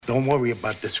Don't worry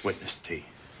about this witness, T.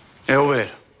 È vero.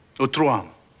 Lo troviamo.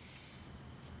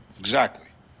 Exactly.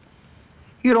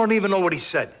 You don't even know what he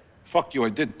said. Fuck you, I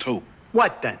did too.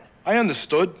 What then? I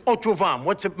understood. Oh, Trovan,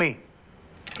 what's it mean?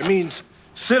 It means,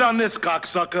 sit on this,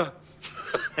 cocksucker.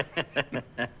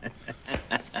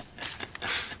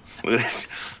 Look at this.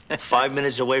 5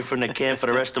 minutes away from the camp for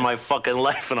the rest of my fucking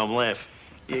life, and I'm laughing.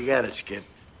 You got it, Skip.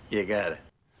 You got it.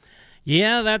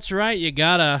 Yeah, that's right. You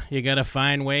gotta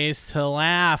find ways to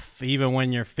laugh, even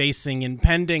when you're facing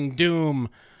impending doom.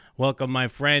 Welcome, my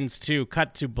friends, to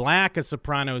Cut to Black, a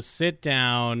Sopranos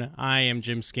sit-down. I am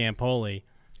Jim Scampoli.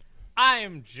 I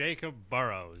am Jacob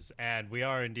Burrows, and we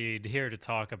are indeed here to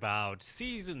talk about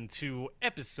Season 2,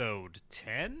 Episode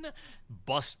 10,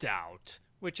 Bust Out,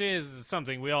 which is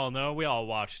something we all know. We all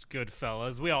watched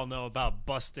Goodfellas. We all know about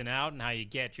busting out and how you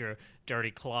get your dirty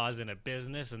claws in a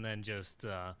business and then just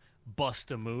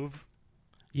bust a move.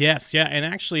 Yes, yeah, and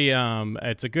actually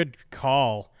it's a good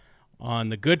call on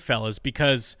the Goodfellas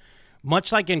because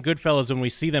much like in Goodfellas when we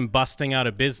see them busting out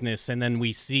a business and then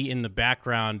we see in the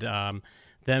background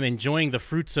them enjoying the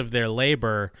fruits of their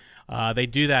labor, they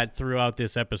do that throughout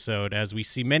this episode as we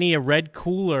see many a red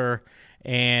cooler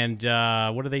and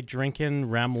what are they drinking?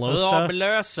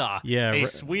 Ramlösa. Yeah. A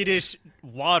Swedish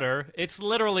water. It's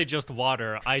literally just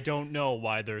water. I don't know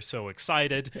why they're so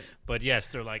excited, but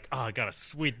yes, they're like, oh, I got a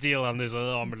sweet deal on this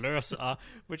Ramlösa,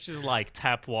 which is like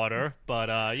tap water,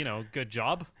 but, good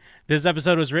job. This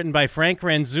episode was written by Frank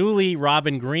Ranzulli,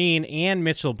 Robin Green, and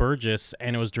Mitchell Burgess,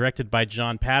 and it was directed by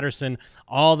John Patterson.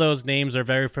 All those names are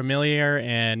very familiar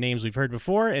and names we've heard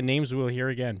before and names we will hear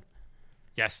again.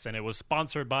 Yes, and it was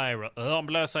sponsored by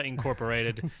Ramlösa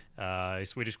Incorporated, a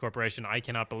Swedish corporation. I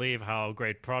cannot believe how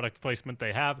great product placement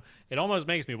they have. It almost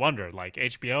makes me wonder, like,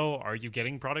 HBO, are you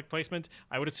getting product placement?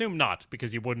 I would assume not,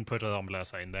 because you wouldn't put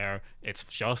Ramlösa in there. It's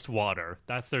just water.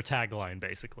 That's their tagline,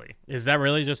 basically. Is that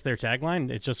really just their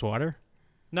tagline? It's just water?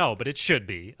 No, but it should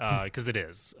be, because it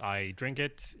is. I drink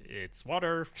it. It's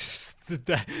water.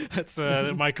 That's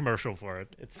my commercial for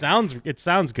it. It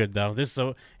sounds good, though.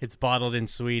 It's bottled in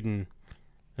Sweden.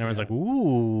 And everyone's like,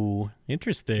 ooh,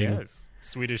 interesting. Yes,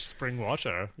 Swedish spring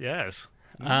water, yes.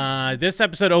 This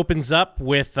episode opens up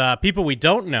with people we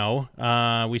don't know.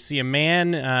 We see a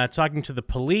man talking to the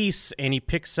police, and he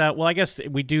picks out, well, I guess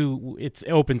it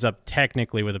opens up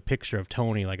technically with a picture of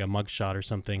Tony, like a mugshot or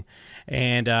something.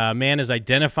 And a man is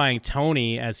identifying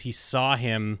Tony as he saw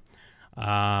him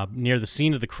near the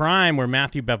scene of the crime where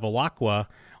Matthew Bevilacqua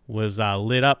was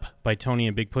lit up by Tony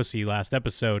and Big Pussy last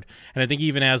episode. And I think he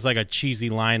even has like a cheesy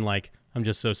line like, I'm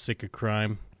just so sick of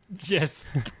crime. Yes.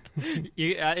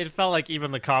 It felt like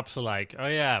even the cops are like, oh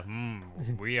yeah,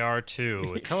 we are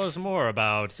too. Tell us more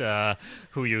about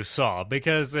who you saw.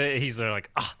 Because he's there like,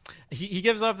 he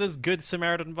gives off this Good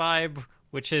Samaritan vibe,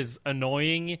 which is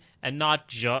annoying and not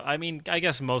just, I mean, I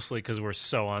guess mostly because we're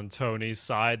so on Tony's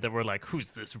side that we're like,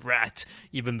 who's this rat?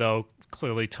 Even though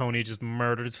clearly Tony just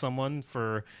murdered someone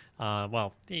for,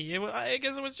 I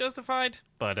guess it was justified.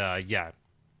 But, yeah.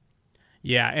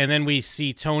 Yeah, and then we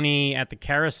see Tony at the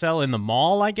carousel in the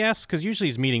mall, I guess, because usually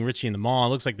he's meeting Richie in the mall. It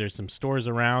looks like there's some stores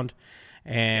around,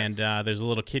 and there's a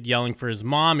little kid yelling for his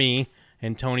mommy,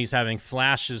 and Tony's having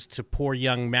flashes to poor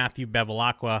young Matthew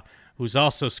Bevilacqua, who's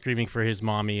also screaming for his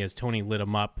mommy as Tony lit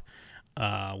him up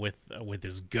with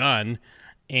his gun.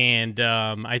 And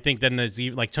I think then there's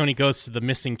like Tony goes to the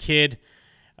missing kid,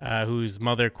 whose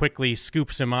mother quickly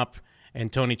scoops him up,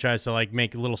 and Tony tries to like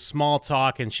make a little small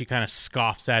talk, and she kind of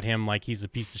scoffs at him like he's a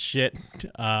piece of shit,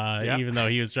 even though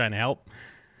he was trying to help.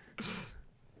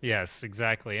 Yes,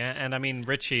 exactly. And I mean,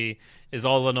 Richie is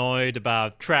all annoyed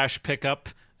about trash pickup,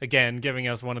 again, giving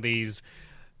us one of these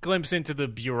glimpse into the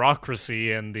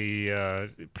bureaucracy and the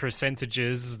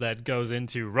percentages that goes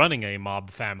into running a mob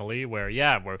family where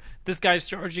this guy's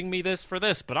charging me this for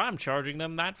this, but I'm charging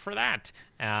them that for that.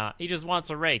 He just wants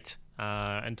a rate.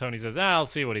 And Tony says, I'll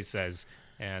see what he says.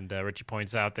 And Richie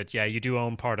points out that, you do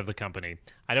own part of the company.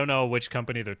 I don't know which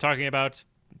company they're talking about,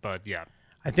 but yeah.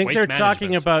 I think Waste they're management.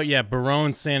 talking about,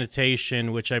 Barone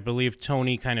Sanitation, which I believe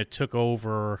Tony kind of took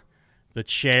over the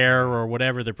chair or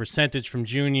whatever, the percentage from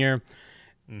Junior.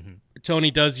 Mm-hmm.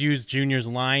 Tony does use Junior's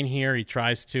line here. He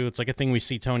tries to. It's like a thing we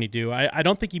see Tony do. I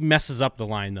don't think he messes up the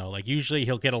line, though. Like, usually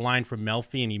he'll get a line from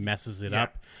Melfi and he messes it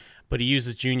up. But he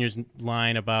uses Junior's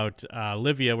line about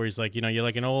Olivia, where he's like, you're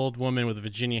like an old woman with a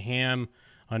Virginia ham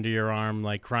under your arm,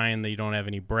 like crying that you don't have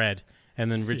any bread. And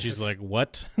then Richie's like,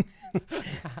 what?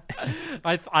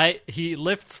 He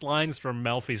lifts lines from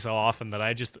Melfi so often that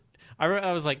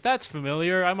I was like, that's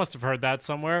familiar. I must have heard that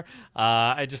somewhere.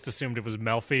 I just assumed it was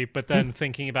Melfi, but then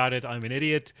thinking about it, I'm an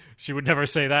idiot. She would never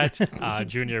say that.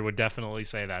 Junior would definitely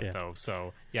say that, though.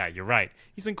 So, yeah, you're right.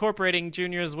 He's incorporating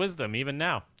Junior's wisdom even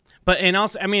now. And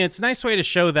also, I mean, it's a nice way to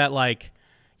show that, like,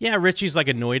 yeah, Richie's, like,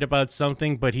 annoyed about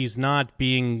something, but he's not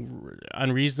being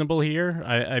unreasonable here.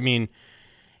 I mean,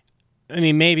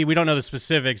 maybe we don't know the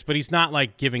specifics, but he's not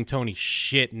like giving Tony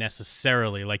shit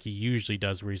necessarily like he usually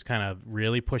does, where he's kind of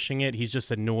really pushing it. He's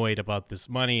just annoyed about this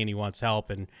money and he wants help,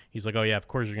 and he's like, "Oh yeah, of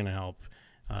course you're gonna help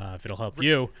if it'll help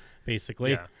you."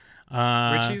 Basically,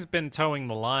 Richie's been towing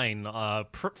the line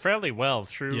fairly well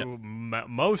through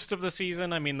most of the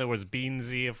season. I mean, there was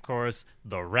Beansy, of course,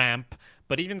 the ramp,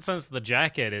 but even since the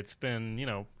jacket, it's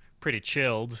been pretty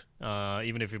chilled,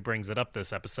 even if he brings it up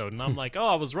this episode. And I'm like, oh,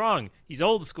 I was wrong. He's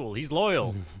old school. He's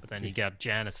loyal. But then you got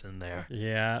Janice in there.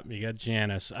 Yeah, you got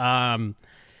Janice.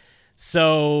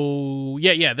 So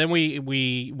then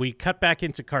we cut back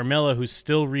into Carmilla, who's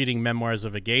still reading Memoirs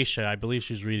of a Geisha. I believe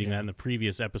she's reading that in the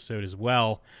previous episode as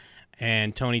well.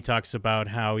 And Tony talks about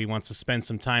how he wants to spend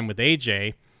some time with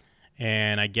AJ.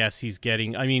 And I guess he's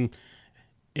getting... I mean...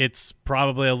 It's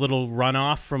probably a little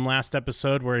runoff from last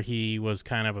episode where he was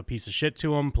kind of a piece of shit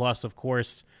to him. Plus, of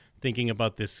course, thinking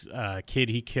about this kid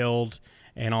he killed.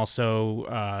 And also,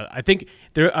 I think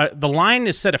the line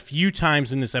is said a few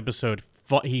times in this episode,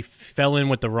 he fell in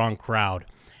with the wrong crowd.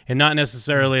 And not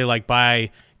necessarily like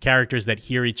by characters that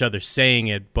hear each other saying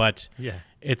it, but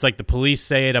it's like the police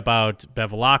say it about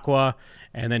Bevilacqua.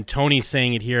 And then Tony's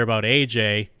saying it here about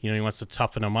AJ. He wants to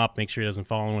toughen him up, make sure he doesn't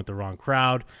fall in with the wrong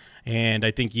crowd. And I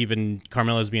think even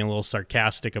Carmilla's being a little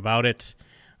sarcastic about it.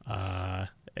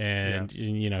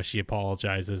 She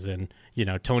apologizes. And,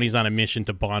 Tony's on a mission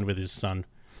to bond with his son.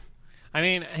 I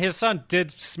mean, his son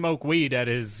did smoke weed at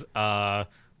his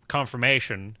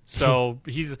confirmation. So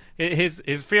his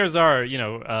fears are,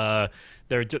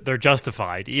 they're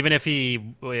justified. Even if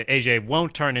AJ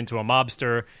won't turn into a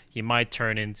mobster, he might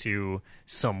turn into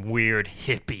some weird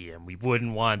hippie, and we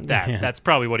wouldn't want that. Yeah. That's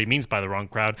probably what he means by the wrong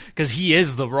crowd, because he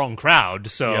is the wrong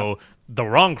crowd. So the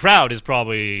wrong crowd is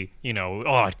probably,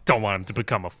 I don't want him to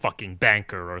become a fucking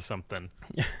banker or something.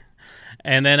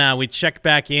 And then we check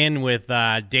back in with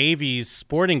Davy's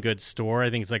sporting goods store. I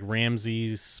think it's like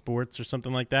Ramsey's Sports or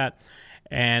something like that.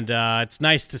 And it's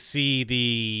nice to see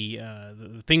the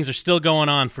things are still going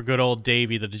on for good old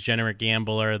Davy, the degenerate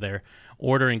gambler. They're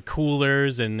ordering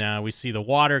coolers, and we see the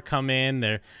water come in.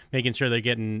 They're making sure they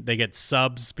get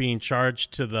subs being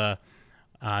charged to the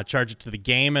charge it to the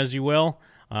game, as you will.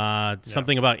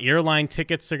 Something about airline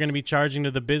tickets they're going to be charging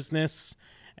to the business.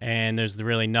 And there's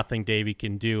really nothing Davy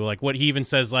can do. Like what he even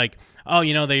says, like, oh,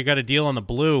 they got a deal on the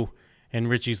blue. And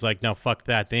Richie's like, no, fuck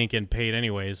that. They ain't getting paid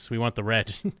anyways. We want the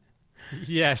red.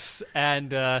 Yes,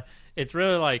 and it's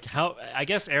really like how I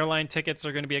guess airline tickets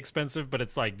are going to be expensive, but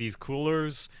it's like these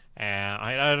coolers, and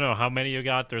I don't know how many you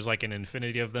got. There's like an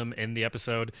infinity of them in the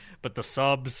episode, but the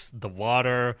subs, the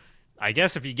water, I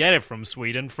guess if you get it from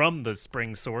Sweden, from the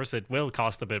spring source, it will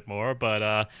cost a bit more,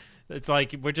 but it's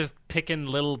like we're just picking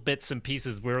little bits and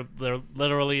pieces. They're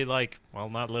literally like, well,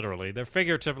 not literally. They're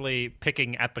figuratively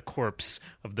picking at the corpse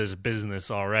of this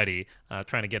business already,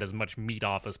 trying to get as much meat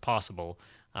off as possible.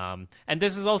 And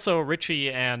this is also Richie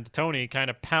and Tony kind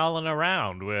of palling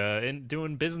around in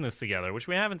doing business together, which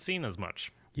we haven't seen as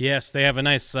much. Yes, they have a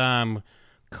nice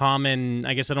common,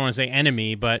 I guess I don't want to say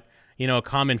enemy, but, a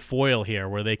common foil here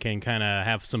where they can kind of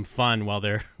have some fun while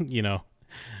they're,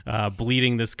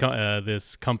 bleeding this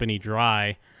company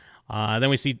dry. Then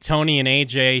we see Tony and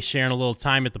AJ sharing a little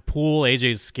time at the pool.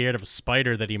 AJ's scared of a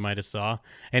spider that he might have saw.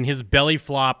 And his belly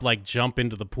flop, jump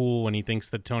into the pool when he thinks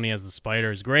that Tony has the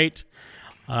spider is great.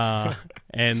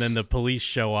 And then the police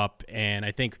show up, and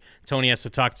I think Tony has to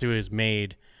talk to his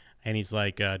maid, and he's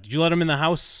like, did you let him in the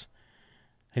house?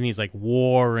 And he's like,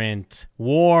 warrant.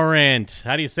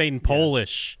 How do you say it in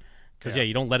Polish? Because,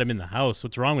 you don't let him in the house.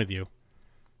 What's wrong with you?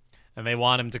 And they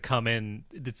want him to come in.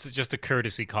 It's just a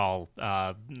courtesy call.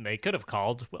 They could have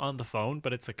called on the phone,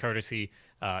 but it's a courtesy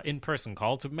in-person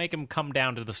call to make him come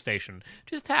down to the station.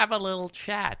 Just have a little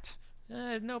chat.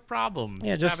 No problem.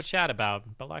 Just have a chat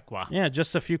about Bevilacqua. Yeah,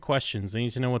 just a few questions. I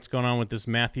need to know what's going on with this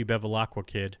Matthew Bevilacqua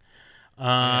kid.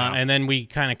 And then we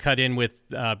kind of cut in with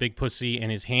Big Pussy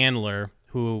and his handler,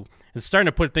 who is starting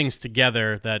to put things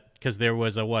together because there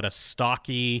was a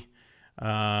stocky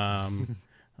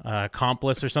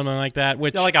accomplice or something like that.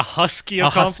 Which like a husky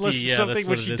accomplice or something,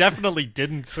 which he definitely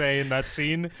didn't say in that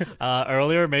scene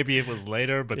earlier. Maybe it was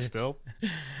later, but still.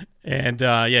 And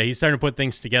he's starting to put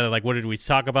things together. Like, what did we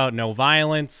talk about? No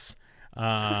violence.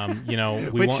 We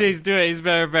Which want, he's doing. He's a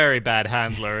very, very bad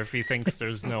handler if he thinks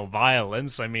there's no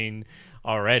violence. I mean,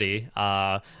 already.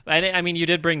 I mean, you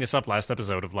did bring this up last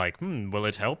episode of like, will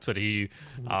it help that he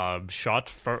shot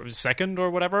for second or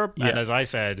whatever? Yeah. And as I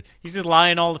said, he's just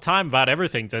lying all the time about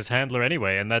everything to his handler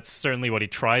anyway, and that's certainly what he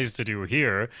tries to do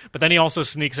here. But then he also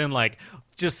sneaks in like,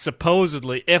 just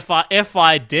supposedly, if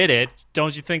I did it,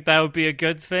 don't you think that would be a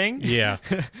good thing? yeah,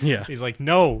 yeah, He's like,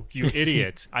 no, you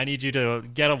idiot! I need you to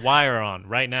get a wire on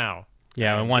right now.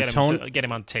 yeah. We And want get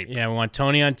him on tape. Yeah, we want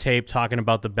Tony on tape talking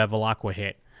about the Bevilacqua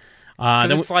hit. Because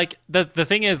Then it's like the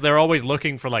thing is they're always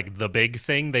looking for like the big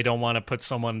thing. They don't want to put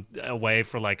someone away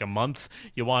for like a month.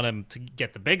 You want him to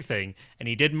get the big thing. And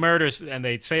he did murder, and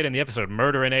they say it in the episode,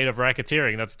 murder in aid of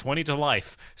racketeering. That's 20 to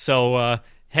life. So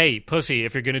hey, pussy,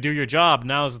 if you're gonna do your job,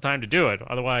 now's the time to do it.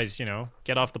 Otherwise,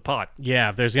 get off the pot. Yeah,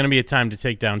 if there's going to be a time to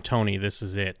take down Tony, this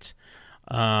is it.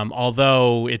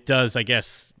 Although it does, I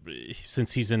guess,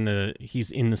 since he's in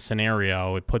the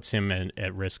scenario, it puts him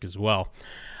at risk as well.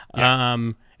 Yeah.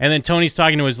 And then Tony's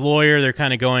talking to his lawyer. They're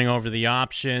kind of going over the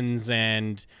options,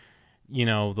 and the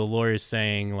lawyer's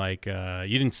saying like, "You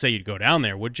didn't say you'd go down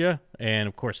there, would you?" And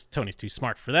of course, Tony's too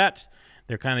smart for that.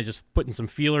 They're kind of just putting some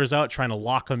feelers out, trying to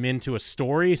lock him into a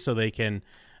story so they can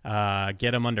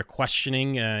get him under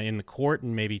questioning in the court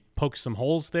and maybe poke some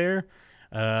holes there.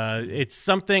 It's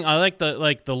something I like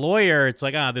the lawyer. It's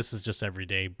like, this is just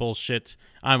everyday bullshit.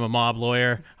 I'm a mob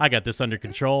lawyer. I got this under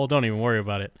control. Don't even worry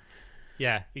about it.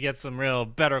 Yeah, you get some real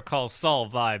Better Call Saul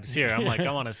vibes here. I'm like,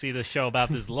 I want to see this show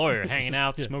about this lawyer hanging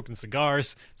out, smoking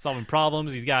cigars, solving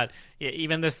problems. He's got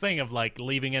even this thing of like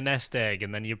leaving a nest egg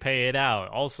and then you pay it out.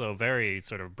 Also very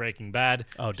sort of Breaking Bad.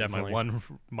 Oh, which is definitely.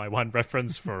 my one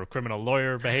reference for criminal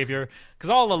lawyer behavior.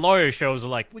 Because all the lawyer shows are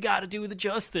like, we got to do the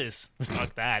justice.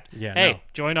 Fuck that. Yeah, hey, no.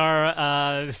 join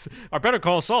our Better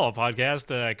Call Saul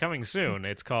podcast coming soon.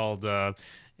 It's called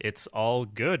It's All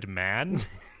Good, Man.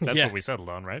 That's Yeah. what we settled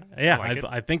on, right? Yeah, Like it?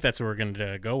 I think that's what we're going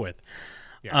to go with.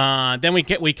 Yeah. Then we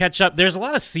catch up. There's a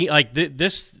lot of scene like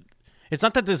this. It's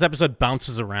not that this episode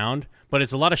bounces around, but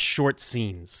it's a lot of short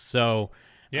scenes. So,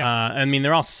 Yeah. I mean,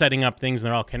 they're all setting up things and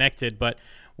they're all connected. But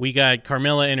we got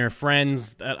Carmilla and her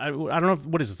friends. I don't know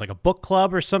what is this, like a book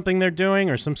club or something they're doing,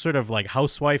 or some sort of like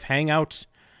housewife hangout.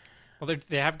 Well,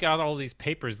 they have got all these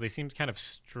papers. They seem kind of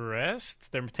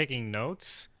stressed. They're taking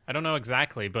notes. I don't know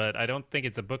exactly, but I don't think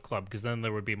it's a book club because then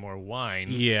there would be more wine.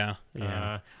 Yeah.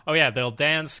 They'll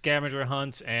dance, scavenger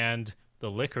hunt, and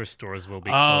the liquor stores will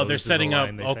be Oh, closed. they're is a setting up.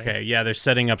 line they say. Okay, yeah, they're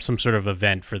setting up some sort of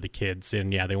event for the kids,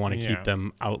 and they want to Yeah. keep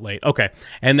them out late. Okay,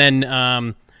 and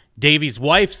then Davy's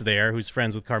wife's there, who's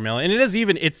friends with Carmilla, and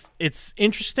it's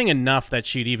interesting enough that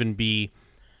she'd even be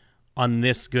on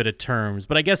this good of terms,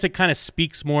 but I guess it kind of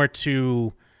speaks more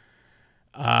to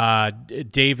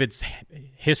David's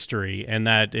history, and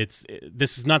that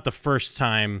this is not the first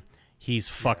time he's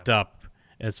fucked up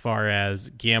as far as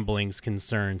gambling's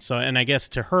concerned. So, and I guess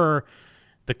to her,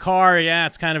 the car,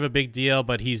 it's kind of a big deal,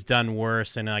 but he's done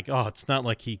worse. And like, it's not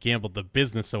like he gambled the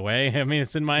business away. I mean,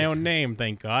 it's in my own name,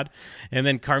 thank God. And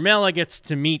then Carmela gets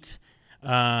to meet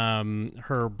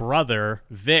her brother,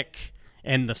 Vic,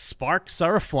 and the sparks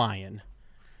are flying.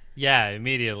 Yeah,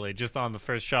 immediately, just on the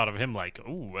first shot of him, like,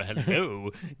 ooh,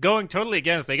 hello. Going totally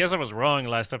against. I guess I was wrong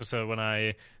last episode when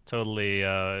I totally,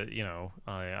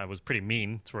 I was pretty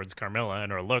mean towards Carmilla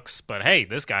and her looks. But hey,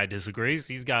 this guy disagrees.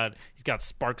 He's got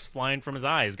sparks flying from his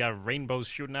eyes. He's got rainbows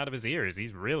shooting out of his ears.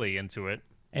 He's really into it.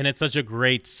 And it's such a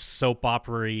great soap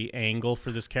opera-y angle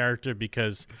for this character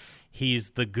because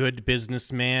he's the good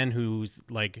businessman who's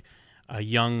like a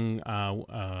young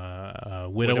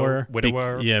widower.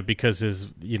 Widower. Because his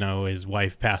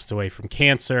wife passed away from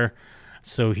cancer.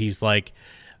 So he's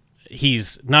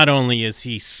not only is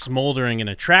he smoldering and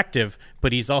attractive,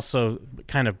 but he's also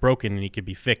kind of broken and he could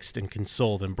be fixed and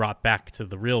consoled and brought back to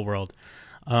the real world.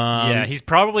 He's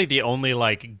probably the only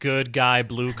like good guy,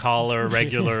 blue collar,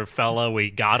 regular fella we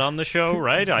got on the show,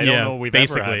 right? I don't know we've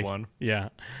ever had one. Yeah.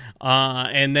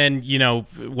 And then,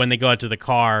 when they go out to the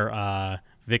car,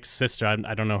 Vic's sister,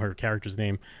 I don't know her character's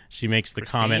name. She makes the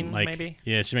comment like, maybe?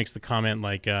 Yeah, she makes the comment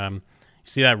like, you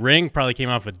see that ring? Probably came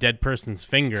off a dead person's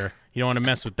finger. You don't want to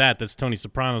mess with that. That's Tony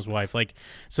Soprano's wife. Like,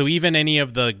 so even any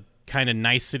of the kind of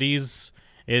niceties,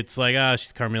 it's like,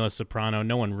 she's Carmilla Soprano.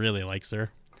 No one really likes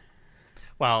her.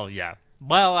 Well, yeah.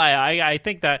 Well, I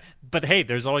think that, but hey,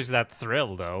 there's always that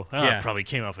thrill, though. It probably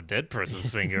came off a dead person's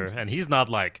finger, and he's not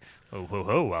like, oh, ho,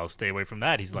 ho, I'll stay away from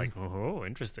that. He's like, oh,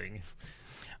 interesting.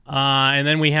 And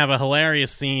then we have a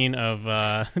hilarious scene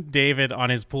of David on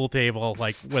his pool table,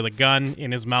 like with a gun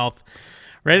in his mouth,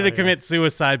 ready to commit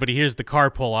suicide, but he hears the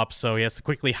car pull up, so he has to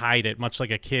quickly hide it, much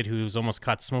like a kid who's almost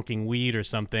caught smoking weed or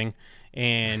something.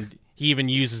 and he even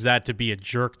uses that to be a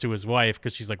jerk to his wife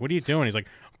because she's like, "What are you doing?" He's like,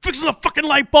 "Fixing the fucking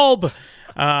light bulb,"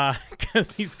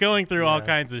 because he's going through all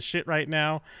kinds of shit right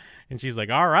now. And she's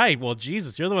like, "All right, well,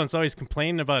 Jesus, you're the one that's always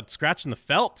complaining about scratching the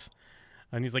felt."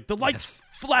 And he's like, "The light's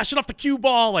flashing off the cue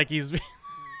ball," like he's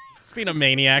being a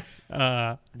maniac.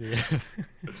 Yes.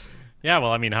 Yeah,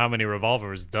 well, I mean, how many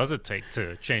revolvers does it take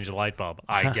to change a light bulb?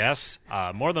 I guess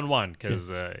more than one,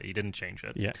 because he didn't change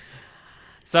it. Yeah.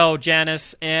 So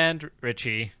Janice and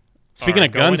Richie. Speaking are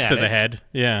of guns going to at the it. head,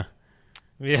 yeah.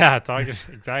 Yeah,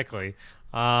 exactly.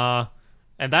 And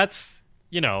that's,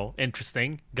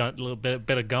 interesting. Little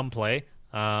bit of gunplay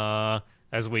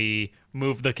as we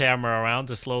move the camera around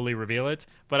to slowly reveal it.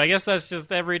 But I guess that's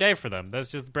just every day for them. That's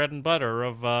just bread and butter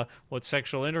of what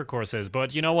sexual intercourse is.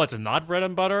 But you know what's not bread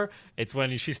and butter? It's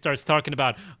when she starts talking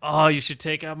about, "Oh, you should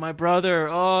take out my brother.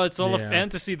 Oh, it's all a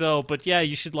fantasy, though. But yeah,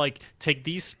 you should, take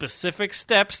these specific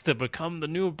steps to become the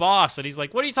new boss." And he's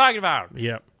like, "What are you talking about?"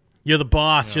 Yep. You're the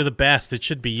boss. You're the best. It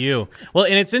should be you. Well,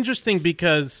 and it's interesting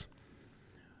because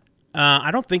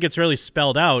I don't think it's really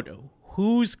spelled out.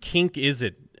 Whose kink is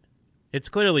it? It's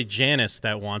clearly Janice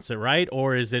that wants it, right?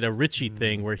 Or is it a Richie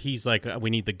thing where he's like, "We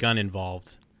need the gun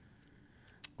involved"?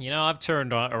 I've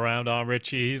turned around on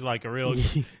Richie. He's like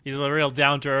he's a real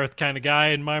down to earth kind of guy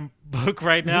in my book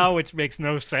right now, which makes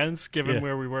no sense given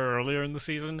where we were earlier in the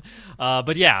season.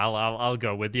 But yeah, I'll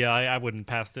go with you. I wouldn't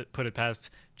put it past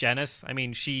Janice. I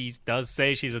mean, she does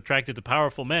say she's attracted to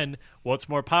powerful men. What's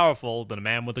more powerful than a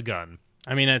man with a gun?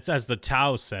 I mean, it's, as the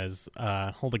Tao says,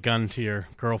 hold a gun to your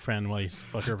girlfriend while you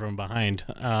fuck her from behind.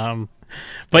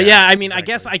 But yeah, I mean, exactly. I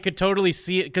guess I could totally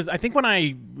see it because I think when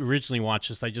I originally watched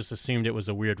this, I just assumed it was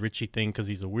a weird Richie thing because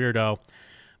he's a weirdo.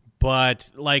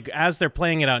 But as they're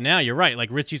playing it out now, you're right.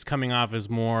 Richie's coming off as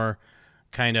more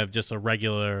kind of just a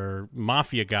regular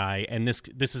mafia guy, and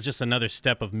this is just another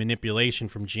step of manipulation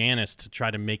from Janice to try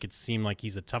to make it seem like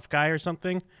he's a tough guy or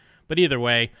something. But either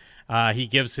way, he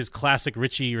gives his classic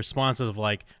Richie response of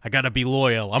I gotta be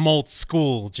loyal. I'm old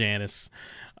school, Janice.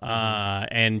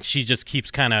 And she just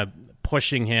keeps kind of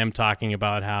pushing him, talking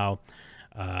about how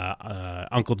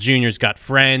Uncle Junior's got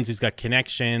friends, he's got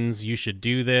connections, you should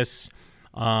do this.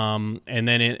 And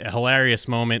then in a hilarious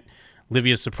moment,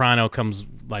 Livia Soprano comes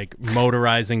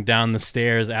motorizing down the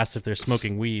stairs, asks if they're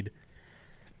smoking weed.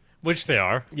 Which they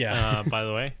are. Yeah. By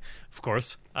the way, of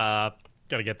course.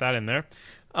 Gotta get that in there.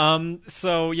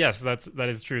 So yes, that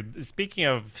is true. Speaking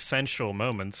of sensual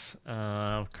moments,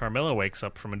 Carmilla wakes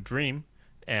up from a dream,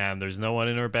 and there's no one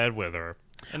in her bed with her.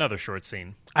 Another short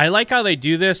scene. I like how they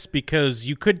do this because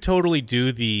you could totally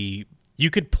you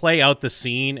could play out the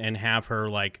scene and have her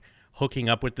hooking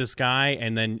up with this guy,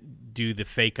 and then do the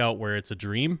fake out where it's a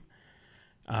dream.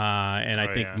 And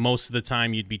I think most of the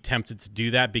time you'd be tempted to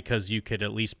do that because you could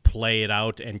at least play it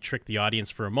out and trick the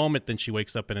audience for a moment. Then she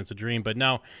wakes up and it's a dream. But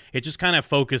no, it just kind of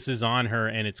focuses on her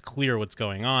and it's clear what's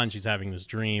going on. She's having this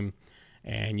dream.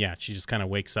 And yeah, she just kind of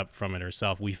wakes up from it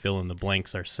herself. We fill in the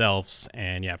blanks ourselves.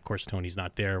 And yeah, of course, Tony's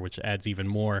not there, which adds even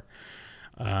more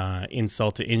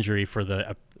insult to injury for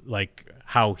the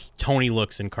how Tony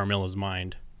looks in Carmilla's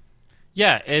mind.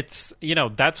 Yeah, it's,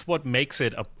 that's what makes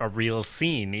it a real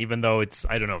scene, even though it's,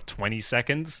 20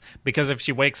 seconds. Because if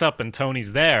she wakes up and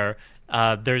Tony's there,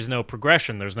 there's no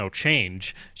progression, there's no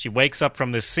change. She wakes up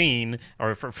from this scene,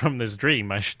 or from this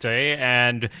dream, I should say,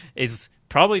 and is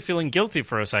probably feeling guilty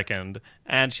for a second,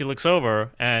 and she looks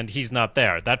over, and he's not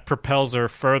there. That propels her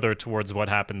further towards what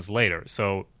happens later.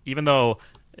 So even though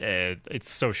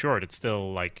it's so short, it's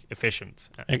still efficient.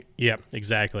 Yeah,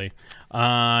 exactly.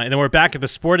 And then we're back at the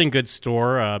sporting goods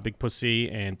store. Big Pussy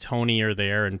and Tony are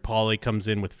there, and Paulie comes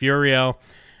in with Furio,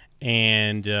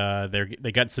 and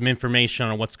they got some information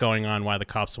on what's going on, why the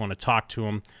cops want to talk to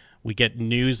him. We get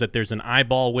news that there's an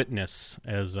eyeball witness,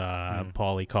 as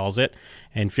Paulie calls it,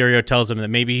 and Furio tells him that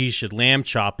maybe he should lamb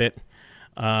chop it.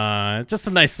 Just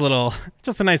a nice little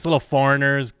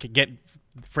foreigners get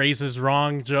phrases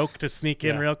wrong joke to sneak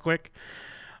in real quick.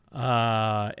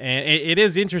 And it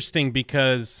is interesting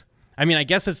because, I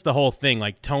guess it's the whole thing.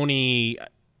 Tony,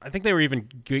 I think they were even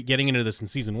getting into this in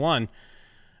season 1.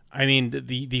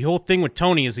 The whole thing with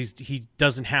Tony is he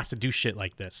doesn't have to do shit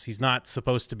like this. He's not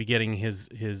supposed to be getting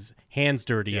his hands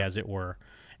dirty, as it were.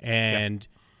 And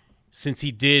since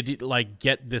he did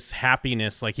get this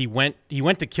happiness, he went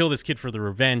to kill this kid for the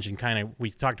revenge, and we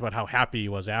talked about how happy he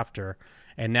was after.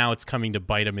 And now it's coming to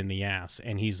bite him in the ass,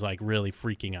 and he's really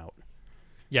freaking out.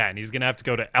 Yeah, and he's going to have to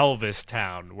go to Elvis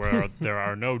Town, where there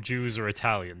are no Jews or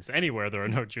Italians. Anywhere there are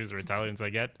no Jews or Italians, I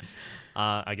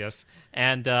guess.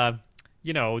 And,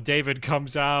 David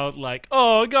comes out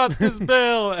 "Oh, I got this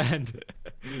bill!" And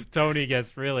Tony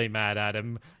gets really mad at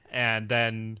him. And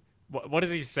then what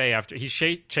does he say after he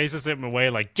chases him away?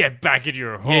 Like, get back in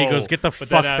your hole. Yeah, he goes, "Get the But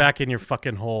fuck then, back in your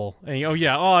fucking hole." And he, oh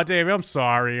yeah, oh David, I'm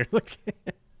sorry.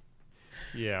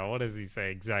 Yeah, what does he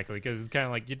say exactly? Because it's kind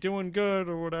of like, you're doing good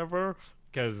or whatever.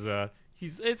 Because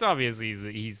it's obvious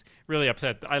he's really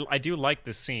upset. I do like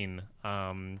this scene.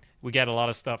 We get a lot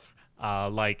of stuff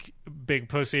like Big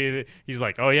Pussy. He's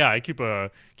like, oh yeah, I keep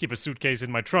a suitcase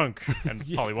in my trunk. And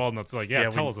Polly Walnut's like, yeah,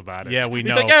 tell us about it. Yeah, we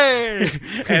He's know. like, hey!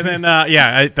 And then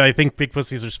I think Big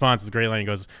Pussy's response is a great line. He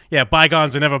goes, "Yeah,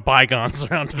 bygones are never bygones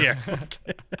around here."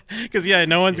 Because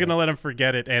no one's gonna let him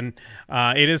forget it. And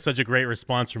it is such a great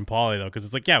response from Polly though, because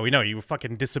it's like, yeah, we know you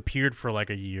fucking disappeared for like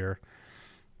a year.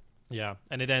 Yeah,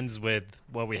 and it ends with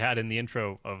what we had in the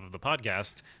intro of the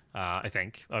podcast, I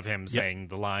think, of him saying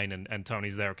the line, and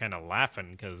Tony's there kind of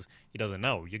laughing because he doesn't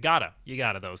know. You gotta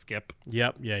though, Skip.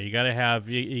 Yep, yeah, you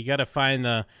gotta find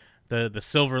the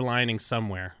silver lining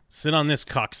somewhere. Sit on this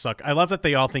cocksucker. I love that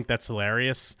they all think that's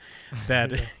hilarious.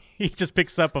 That he just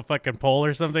picks up a fucking pole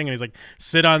or something, and he's like,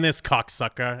 "Sit on this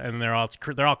cocksucker," and they're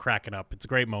all cracking up. It's a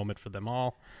great moment for them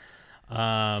all.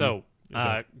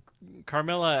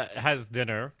 Carmilla has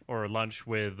dinner or lunch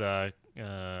with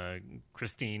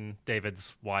Christine,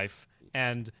 David's wife,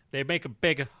 and they make a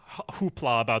big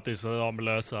hoopla about this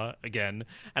Melissa again.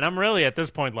 And I'm really at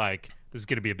this point like, there's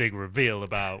going to be a big reveal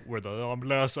about where the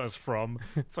Melissa is from.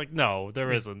 It's like, no,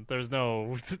 there isn't. There's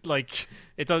no, like,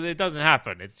 it doesn't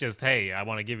happen. It's just, hey, I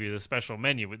want to give you this special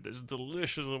menu with this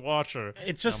delicious water.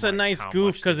 It's just I'm a like, nice how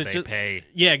goof much because did it they just pay?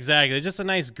 Yeah, exactly. It's just a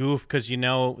nice goof because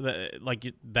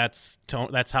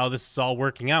that's how this is all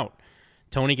working out.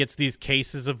 Tony gets these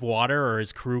cases of water, or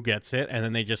his crew gets it, and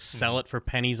then they just sell it for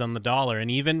pennies on the dollar. And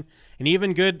even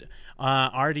good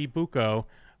Artie Bucco,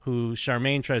 who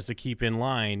Charmaine tries to keep in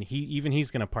line,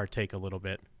 he's going to partake a little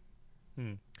bit.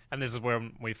 And this is where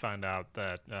we find out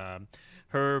that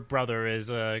her brother is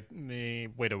a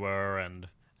widower and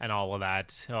all of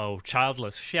that. Oh,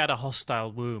 childless. She had a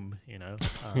hostile womb, you know.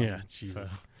 Yeah, Jesus.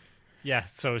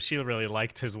 So she really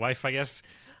liked his wife, I guess.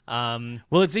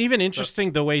 Well, it's even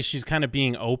interesting the way she's kind of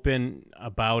being open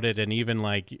about it, and even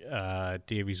like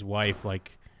Davy's wife,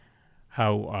 like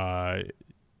how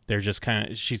they're just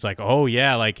kind of, she's like, oh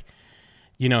yeah, like,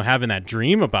 you know, having that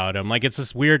dream about him. Like, it's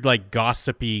this weird, like,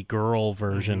 gossipy girl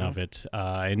version of it,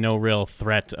 and no real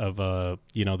threat of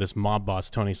this mob boss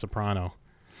Tony Soprano.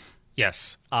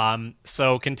 Yes.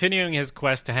 So continuing his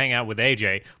quest to hang out with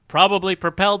AJ, probably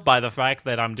propelled by the fact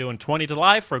that I'm doing 20 to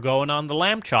life for going on the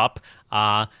lamb chop.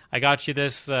 I got you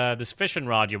this fishing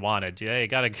rod you wanted. Yeah, you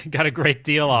got a great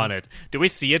deal on it. Do we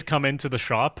see it come into the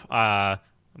shop? I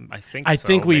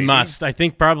think we maybe. Must. I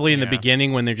think probably in the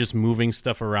beginning when they're just moving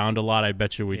stuff around a lot. I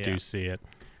bet you we do see it.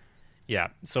 Yeah.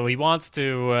 So he wants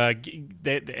to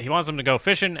he wants them to go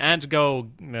fishing and to go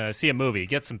see a movie,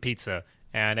 get some pizza.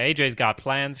 And AJ's got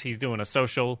plans. He's doing a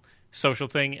social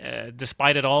thing.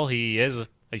 Despite it all, he is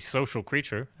a social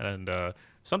creature and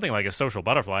something like a social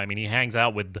butterfly. I mean, he hangs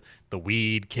out with the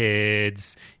weed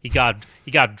kids. He got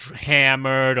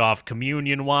hammered off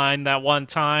communion wine that one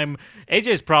time.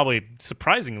 AJ's probably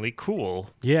surprisingly cool.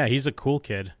 Yeah, he's a cool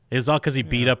kid. It's all because he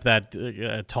beat up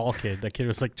that tall kid. That kid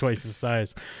was like twice his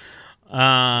size.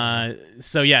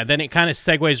 So yeah, then it kind of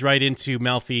segues right into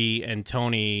Melfi and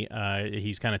Tony.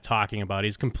 He's kind of talking about,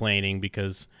 he's complaining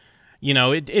because, you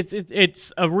know,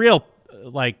 it's a real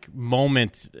like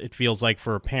moment. It feels like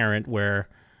for a parent where,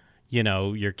 you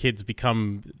know, your kids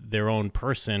become their own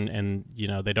person and, you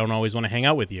know, they don't always want to hang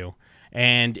out with you.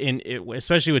 And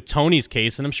especially with Tony's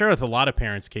case, and I'm sure with a lot of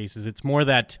parents' cases, it's more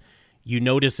that you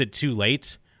notice it too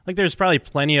late. Like, there's probably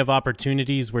plenty of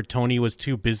opportunities where Tony was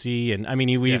too busy. And, I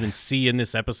mean, we even see in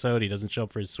this episode, he doesn't show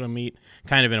up for his swim meet,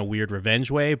 kind of in a weird revenge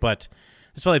way. But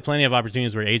there's probably plenty of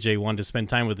opportunities where AJ wanted to spend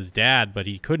time with his dad, but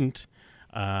he couldn't.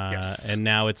 And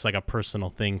now it's like a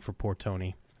personal thing for poor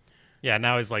Tony. Yeah,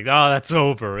 now he's like, oh, that's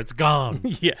over. It's gone.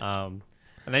 Yeah. And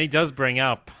then he does bring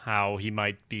up how he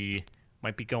might be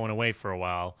going away for a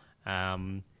while.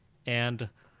 And,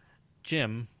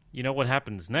 Jim, you know what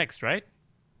happens next, right?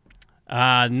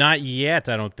 Not yet,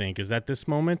 I don't think. Is that this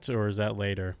moment or is that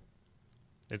later?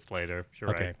 It's later. You're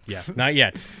okay. right. Yeah, not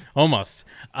yet. Almost.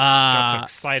 Got so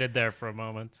excited there for a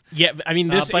moment. Yeah, I mean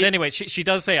this. But anyway, she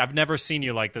does say, "I've never seen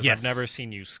you like this. Yes. I've never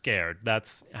seen you scared."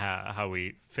 That's how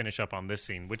we finish up on this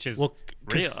scene, which is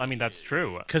real. I mean, that's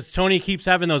true. Because Tony keeps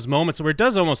having those moments where it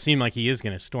does almost seem like he is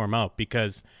going to storm out.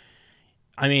 Because,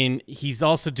 I mean, he's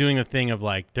also doing the thing of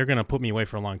like, they're going to put me away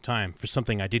for a long time for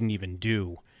something I didn't even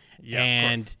do. Yeah,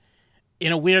 and of course.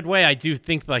 In a weird way, I do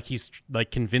think like he's like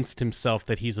convinced himself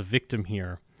that he's a victim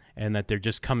here and that they're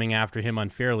just coming after him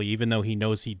unfairly, even though he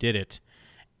knows he did it.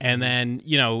 And then,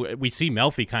 we see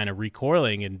Melfi kind of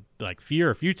recoiling in like fear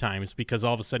a few times because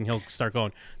all of a sudden he'll start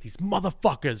going, these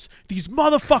motherfuckers.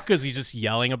 He's just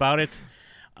yelling about it.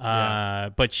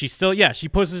 But she still, she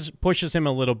pushes him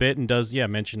a little bit and does,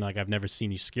 mention like, I've never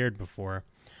seen you scared before.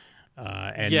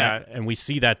 And we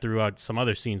see that throughout some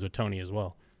other scenes with Tony as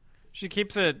well. She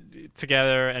keeps it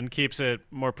together and keeps it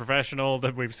more professional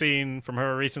than we've seen from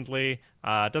her recently.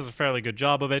 Does a fairly good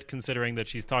job of it, considering that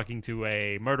she's talking to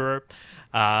a murderer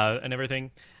and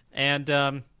everything.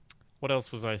 And what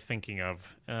else was I thinking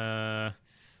of?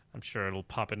 I'm sure it'll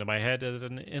pop into my head at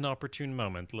an inopportune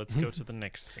moment. Let's go to the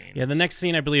next scene. Yeah, the next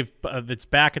scene, I believe, it's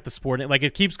back at the sporting... Like,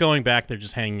 it keeps going back. They're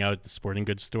just hanging out at the sporting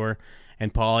goods store.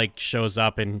 And Paulie shows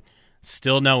up, and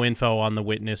still no info on the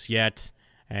witness yet.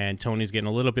 And Tony's getting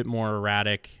a little bit more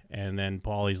erratic. And then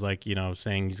Paulie's, like,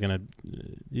 saying he's going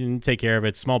to take care of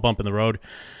it. Small bump in the road.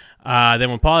 Then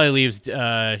when Paulie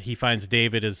leaves, he finds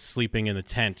David is sleeping in the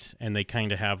tent. And they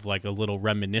kind of have, like, a little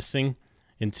reminiscing.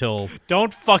 Until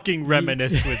don't fucking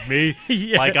reminisce with me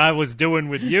like I was doing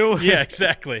with you. Yeah,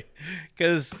 exactly.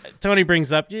 Because Tony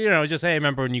brings up, just, hey,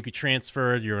 remember when you could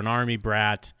transfer, you're an army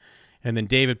brat. And then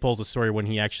David pulls a story when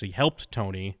he actually helped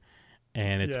Tony.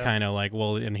 And it's kind of like,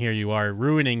 well, and here you are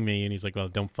ruining me. And he's like, well,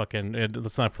 don't fucking,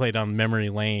 let's not play down memory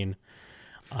lane.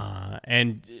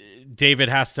 And David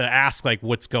has to ask, like,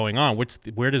 what's going on?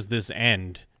 Where does this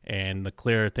end? And the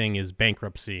clear thing is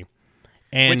bankruptcy.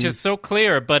 Which is so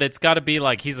clear, but it's got to be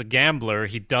like he's a gambler.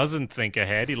 He doesn't think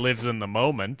ahead. He lives in the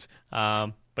moment.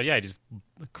 But yeah, he just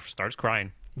starts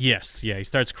crying. Yes, he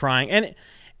starts crying. And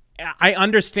I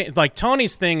understand, like,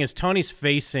 Tony's thing is Tony's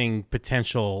facing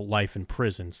potential life in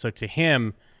prison. So to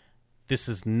him, this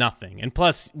is nothing. And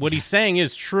plus, what he's saying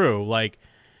is true. Like,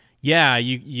 yeah,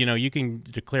 you can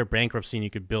declare bankruptcy and you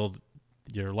could build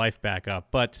your life back up.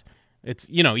 But it's,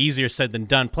 easier said than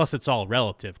done. Plus, it's all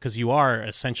relative because you are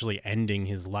essentially ending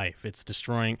his life. It's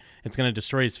going to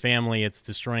destroy his family. It's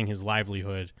destroying his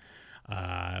livelihood.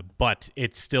 But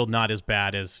it's still not as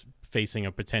bad as facing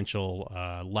a potential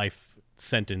life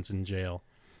sentence in jail.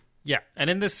 Yeah, and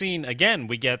in this scene, again,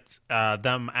 we get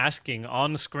them asking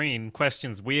on screen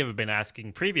questions we have been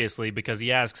asking previously because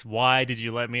he asks, why did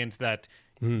you let me into that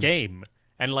game?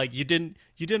 And, like, you didn't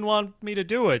want me to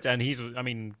do it. And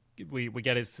we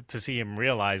get to see him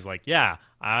realize, like, yeah,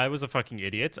 I was a fucking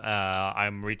idiot.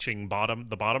 I'm reaching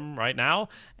the bottom right now,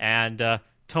 and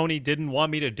Tony didn't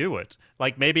want me to do it.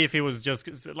 Like, maybe if he was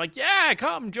just like, yeah,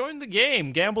 come, join the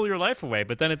game, gamble your life away.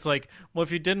 But then it's like, well,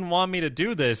 if you didn't want me to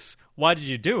do this, why did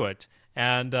you do it?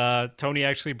 And Tony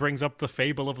actually brings up the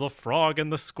fable of the frog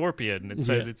and the scorpion. It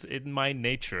says it's in my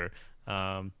nature,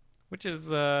 which is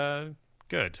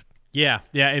good. Yeah,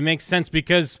 it makes sense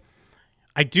because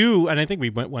I do, and I think we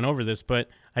went over this, but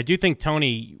I do think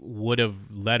Tony would have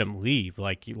let him leave,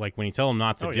 like when he told him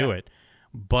not to do it.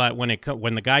 But when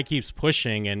the guy keeps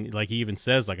pushing, and like he even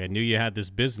says, like, I knew you had this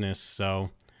business, so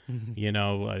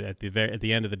at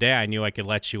the end of the day, I knew I could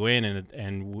let you in,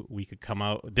 and we could come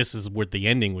out. This is what the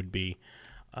ending would be.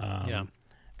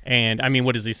 And I mean,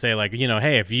 what does he say? Like,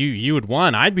 hey, if you had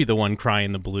won, I'd be the one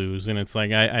crying the blues. And it's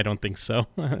like, I don't think so.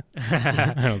 I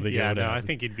don't think I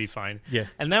think he'd be fine. Yeah.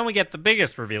 And then we get the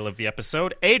biggest reveal of the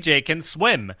episode. AJ can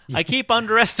swim. I keep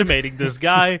underestimating this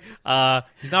guy.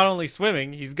 He's not only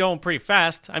swimming, he's going pretty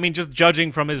fast. I mean, just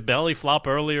judging from his belly flop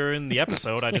earlier in the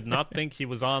episode, I did not think he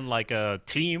was on like a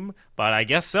team, but I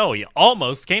guess so. He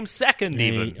almost came second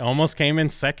even. He almost came in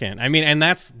second. I mean, and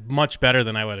that's much better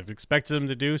than I would have expected him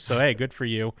to do. So, hey, good for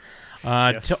you.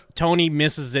 Yes. Tony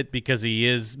misses it because he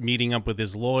is meeting up with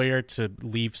his lawyer to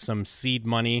leave some seed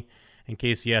money in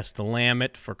case he has to lamb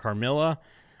it for Carmilla.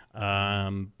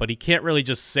 But he can't really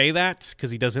just say that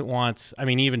because he doesn't want... I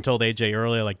mean, he even told AJ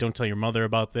earlier, like, don't tell your mother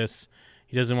about this.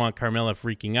 He doesn't want Carmilla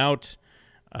freaking out.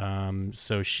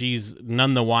 So she's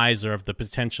none the wiser of the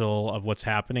potential of what's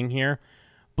happening here.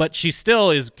 But she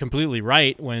still is completely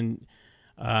right when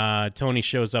Tony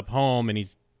shows up home and he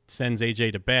sends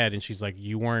AJ to bed, and she's like,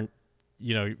 you weren't,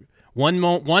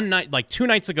 one night, like 2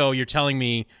 nights ago, you're telling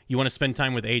me you want to spend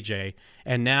time with AJ,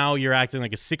 and now you're acting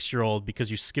like a 6-year-old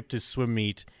because you skipped his swim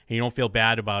meet and you don't feel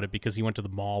bad about it because he went to the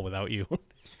mall without you.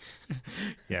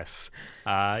 Yes.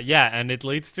 And it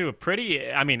leads to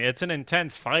it's an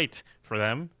intense fight for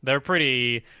them. They're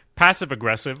pretty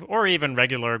passive-aggressive or even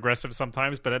regular aggressive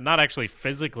sometimes, but not actually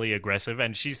physically aggressive,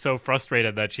 and she's so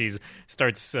frustrated that she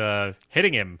starts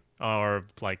hitting him. Or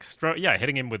like,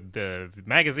 hitting him with the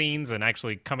magazines and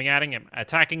actually coming at him,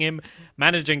 attacking him,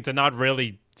 managing to not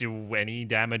really do any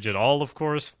damage at all. Of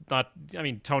course,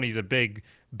 Tony's a big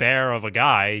bear of a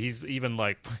guy. He's even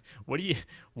like, what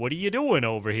are you doing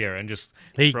over here? And just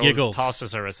He giggles.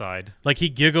 tosses her aside. Like he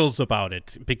giggles about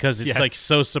it because it's Yes. like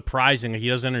so surprising. He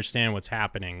doesn't understand what's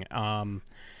happening.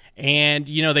 And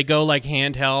they go like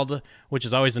handheld, which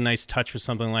is always a nice touch for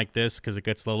something like this because it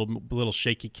gets a little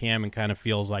shaky cam and kind of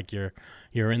feels like you're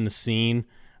in the scene.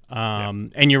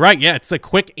 And you're right, yeah, it's a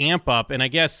quick amp up, and I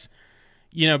guess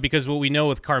because what we know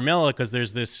with Carmela, because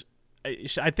there's this,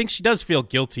 I think she does feel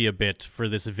guilty a bit for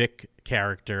this Vic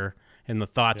character and the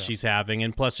thoughts she's having,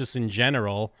 and plus just in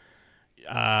general,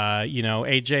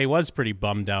 AJ was pretty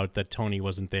bummed out that Tony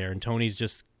wasn't there, and Tony's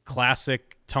just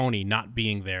classic Tony not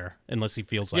being there unless he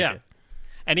feels like it.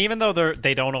 And even though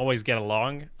they don't always get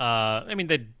along, I mean,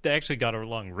 they actually got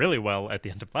along really well at the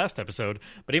end of last episode,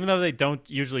 but even though they don't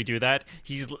usually do that,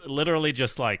 he's literally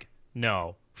just like,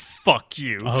 no, fuck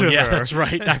you. Oh, to yeah, her. that's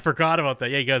right. I forgot about that.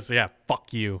 Yeah, he goes, yeah,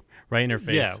 fuck you, right in her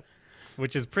face. Yeah,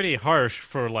 which is pretty harsh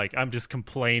for like, I'm just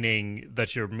complaining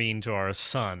that you're mean to our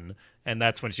son. And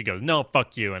that's when she goes, no,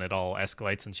 fuck you, and it all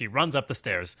escalates, and she runs up the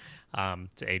stairs to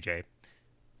AJ.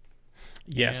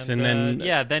 Yes, and then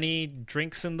then he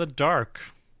drinks in the dark.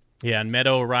 Yeah, and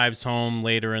Meadow arrives home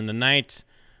later in the night,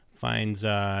 finds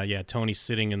Tony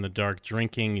sitting in the dark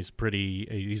drinking.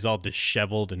 He's all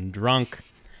disheveled and drunk,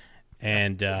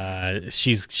 and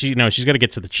she's got to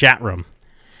get to the chat room.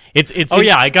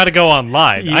 I got to go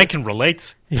online. I can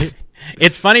relate.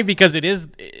 It's funny because it is.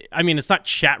 I mean, it's not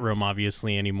chat room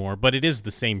obviously anymore, but it is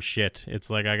the same shit.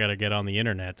 It's like I got to get on the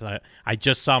internet. I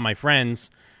just saw my friends,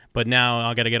 but now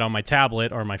I got to get on my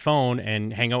tablet or my phone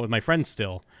and hang out with my friends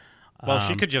still. Well,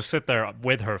 she could just sit there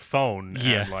with her phone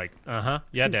Yeah. and like,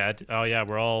 yeah, Dad. Oh yeah,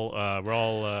 we're all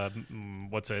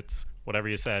whatever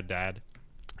you said, Dad.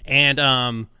 And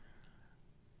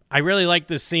I really like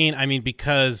this scene. I mean,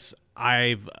 because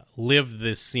I've lived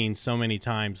this scene so many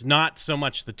times. Not so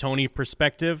much the Tony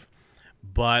perspective,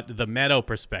 but the Meadow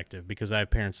perspective, because I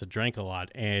have parents that drank a lot.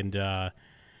 And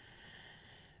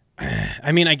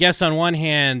I mean, I guess on one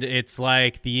hand, it's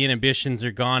like the inhibitions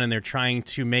are gone and they're trying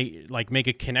to make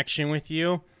a connection with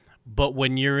you. But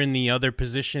when you're in the other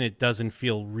position, it doesn't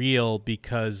feel real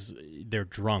because they're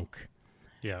drunk.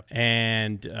 Yeah.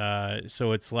 And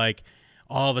so it's like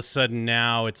all of a sudden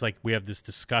now it's like we have this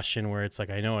discussion where it's like,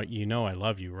 I know I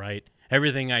love you, right?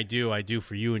 Everything I do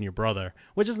for you and your brother,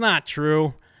 which is not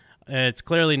true. It's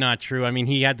clearly not true. I mean,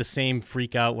 he had the same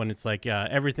freak out when it's like,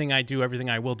 everything I do, everything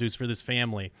I will do is for this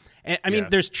family. And I mean,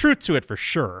 there's truth to it for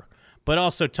sure. But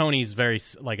also Tony's very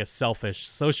like a selfish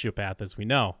sociopath, as we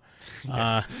know.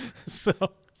 Yes.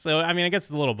 So I mean, I guess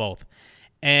it's a little both.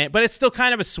 But it's still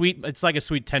kind of it's like a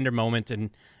sweet, tender moment. And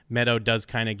Meadow does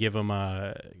kind of give him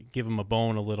a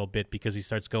bone a little bit because he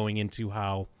starts going into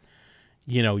how,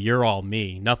 you're all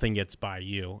me. Nothing gets by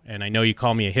you. And I know you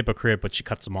call me a hypocrite, but she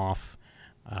cuts him off.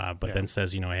 Then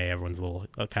says, hey, everyone's a little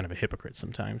kind of a hypocrite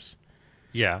sometimes.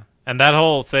 Yeah. And that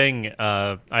whole thing,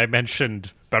 I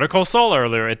mentioned Better Call Saul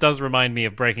earlier. It does remind me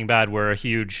of Breaking Bad, where a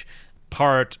huge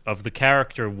part of the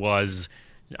character was,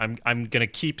 I'm going to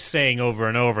keep saying over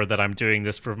and over that I'm doing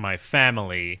this for my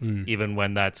family, even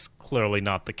when that's clearly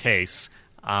not the case.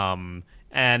 And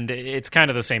it's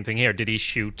kind of the same thing here. Did he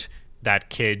shoot that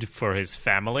kid for his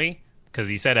family? Because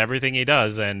he said everything he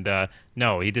does, and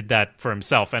no, he did that for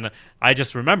himself. And I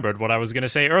just remembered what I was going to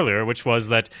say earlier, which was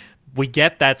that we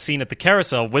get that scene at the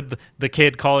carousel with the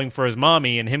kid calling for his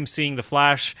mommy and him seeing the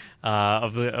flash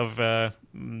of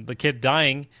the kid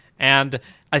dying. And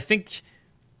I think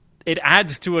it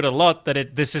adds to it a lot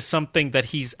that this is something that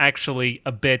he's actually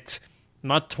a bit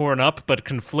not torn up, but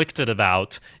conflicted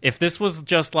about. If this was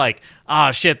just like,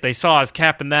 shit, they saw us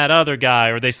capping that other guy,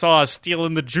 or they saw us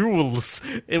stealing the jewels,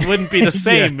 it wouldn't be the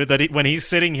same. When he's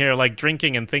sitting here like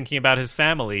drinking and thinking about his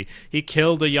family. He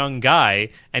killed a young guy,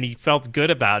 and he felt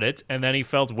good about it, and then he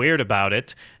felt weird about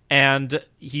it, and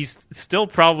he's still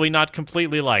probably not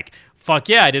completely like, fuck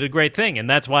yeah, I did a great thing. And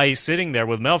that's why he's sitting there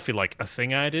with Melfi like, a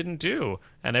thing I didn't do.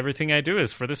 And everything I do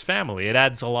is for this family. It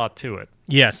adds a lot to it.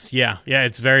 Yes, yeah.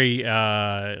 It's very,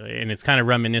 and it's kind of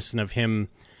reminiscent of him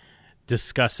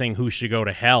discussing who should go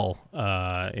to hell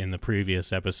in the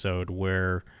previous episode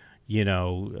where,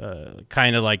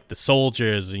 kind of like the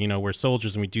soldiers, we're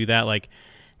soldiers and we do that, like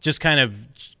just kind of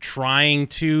trying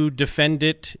to defend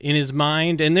it in his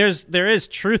mind. And there is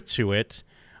truth to it.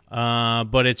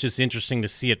 But it's just interesting to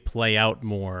see it play out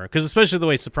more because especially the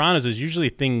way Sopranos is, usually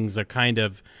things are kind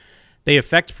of, they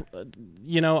affect,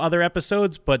 other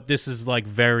episodes, but this is like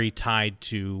very tied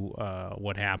to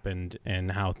what happened and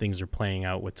how things are playing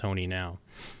out with Tony now.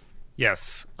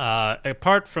 Yes.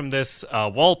 Apart from this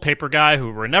wallpaper guy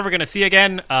who we're never going to see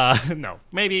again, no,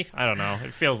 maybe. I don't know.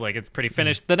 It feels like it's pretty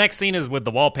finished. The next scene is with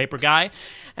the wallpaper guy,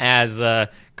 as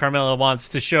Carmela wants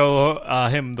to show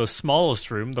him the smallest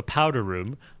room, the powder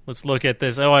room. Let's look at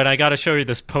this. Oh, and I got to show you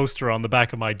this poster on the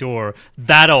back of my door.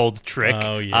 That old trick.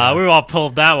 Oh, yeah. We all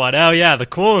pulled that one. Oh, yeah, the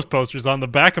coolest poster's on the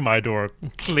back of my door.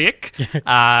 Click.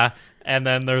 And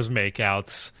then there's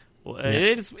makeouts.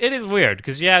 It is weird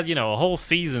because you had a whole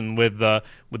season with the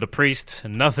priest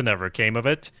and nothing ever came of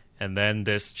it, and then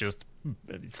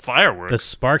it's fireworks. The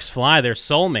sparks fly. They're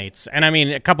soulmates. And I mean,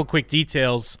 a couple quick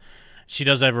details. She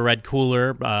does have a red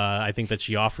cooler. I think that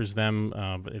she offers them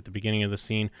at the beginning of the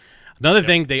scene. Another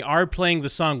thing, they are playing the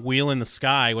song "Wheel in the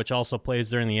Sky," which also plays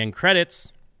during the end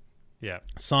credits. Yeah,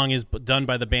 Song is done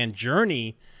by the band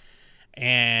Journey.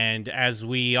 And as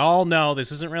we all know,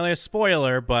 this isn't really a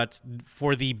spoiler, but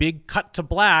for the big cut to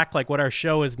black, like what our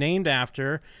show is named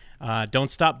after,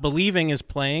 Don't Stop Believing is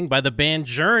playing by the band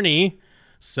Journey.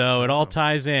 So it all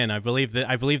ties in. I believe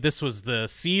this was the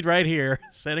seed right here,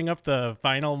 setting up the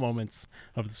final moments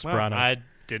of The Sopranos. Well, I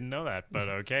didn't know that, but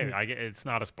okay. It's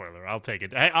not a spoiler. I'll take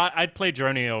it. I'd play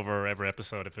Journey over every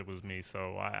episode if it was me,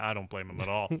 so I don't blame him at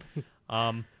all.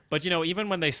 But, even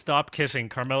when they stop kissing,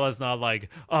 Carmela's not like,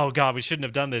 oh, God, we shouldn't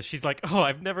have done this. She's like, oh,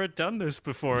 I've never done this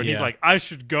before. And he's like, I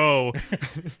should go.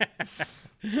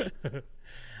 So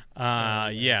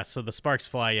the sparks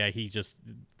fly. Yeah, he just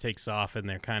takes off, and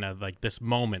they're kind of like this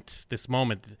moment.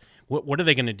 What are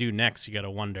they going to do next? You got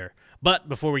to wonder. But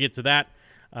before we get to that,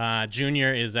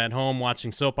 Junior is at home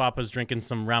watching soap operas, drinking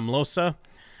some Ramlosa.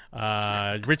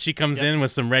 Richie comes in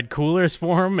with some red coolers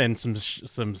for him and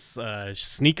some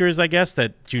sneakers, I guess,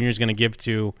 that Junior's going to give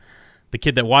to the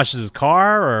kid that washes his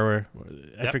car, or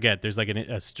I forget. There's like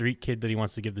a street kid that he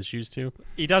wants to give the shoes to.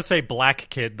 He does say black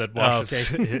kid that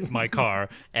washes my car,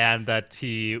 and that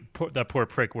that poor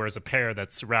prick wears a pair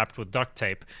that's wrapped with duct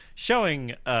tape,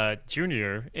 showing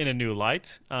Junior in a new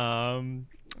light.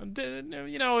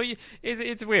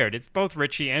 It's weird. It's both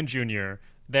Richie and Junior.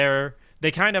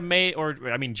 They kind of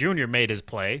Junior made his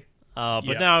play,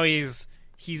 but now he's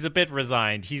a bit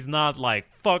resigned. He's not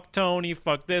like, fuck Tony,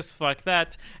 fuck this, fuck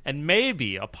that. And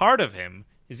maybe a part of him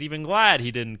is even glad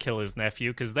he didn't kill his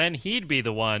nephew, because then he'd be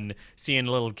the one seeing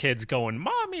little kids going,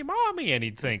 Mommy, Mommy, and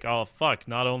he'd think, oh, fuck,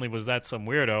 not only was that some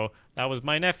weirdo, that was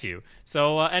my nephew.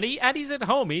 So, and he's at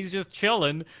home. He's just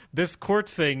chilling. This court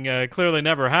thing clearly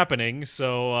never happening,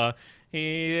 so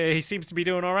he seems to be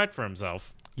doing all right for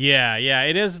himself. Yeah,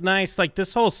 it is nice. Like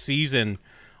this whole season,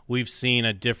 we've seen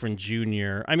a different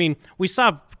Junior. I mean, we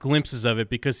saw glimpses of it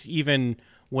because even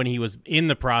when he was in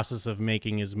the process of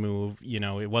making his move,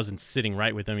 it wasn't sitting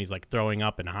right with him. He's like throwing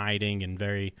up and hiding and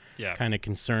very kind of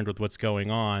concerned with what's going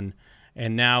on.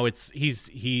 And now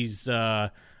he's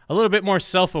a little bit more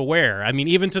self-aware. I mean,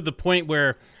 even to the point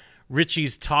where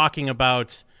Richie's talking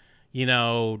about,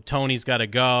 Tony's got to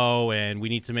go and we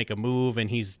need to make a move, and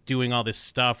he's doing all this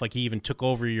stuff. Like he even took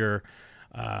over your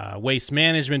waste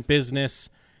management business.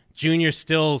 Junior's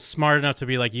still smart enough to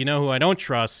be like, who I don't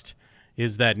trust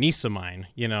is that niece of mine.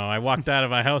 I walked out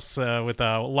of my house with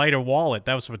a lighter wallet.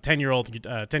 That was from a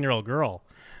 10-year-old girl.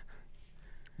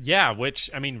 Yeah, which,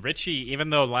 Richie,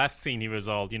 even though last scene he was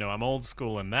all, I'm old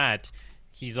school in that,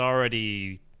 he's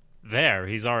already there.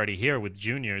 He's already here with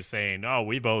Junior saying, oh,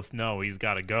 we both know he's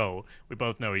got to go. We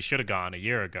both know he should have gone a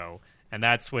year ago. And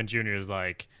that's when Junior's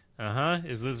like,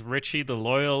 is this Richie, the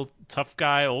loyal, tough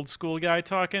guy, old school guy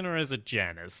talking, or is it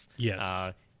Janice?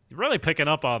 Yes. You're really picking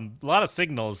up on a lot of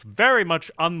signals, very much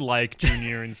unlike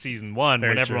Junior in season 1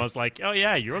 when everyone's like, oh,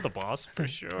 yeah, you're the boss for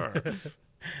sure.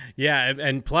 Yeah,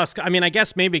 and plus, I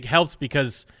guess maybe it helps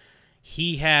because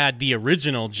he had the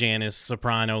original Janice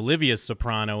Soprano, Livia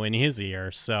Soprano, in his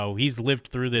ear, so he's lived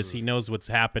through this. He knows what's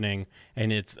happening,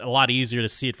 and it's a lot easier to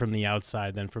see it from the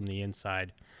outside than from the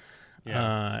inside.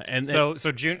 Yeah.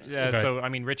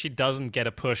 Richie doesn't get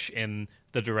a push in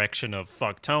the direction of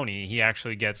fuck Tony. He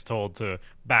actually gets told to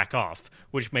back off,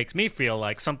 which makes me feel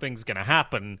like something's going to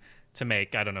happen to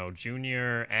make, I don't know,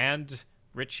 Junior and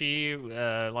Richie,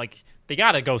 they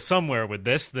got to go somewhere with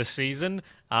this season.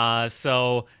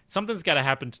 So something's got to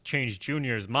happen to change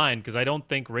Junior's mind, because I don't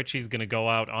think Richie's going to go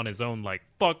out on his own like,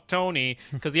 fuck Tony,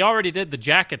 because he already did the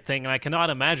jacket thing, and I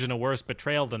cannot imagine a worse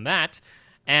betrayal than that.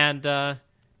 And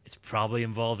it's probably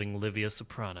involving Livia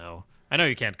Soprano. I know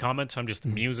you can't comment. I'm just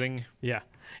musing. Yeah.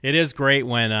 It is great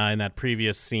when in that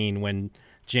previous scene when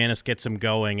Janice gets him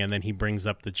going and then he brings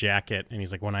up the jacket and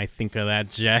he's like, when I think of that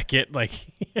jacket, like...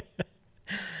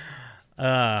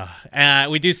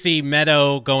 we do see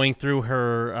Meadow going through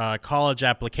her college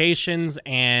applications,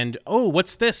 and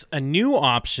what's this? A new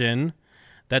option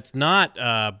that's not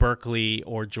Berkeley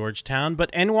or Georgetown,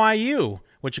 but NYU,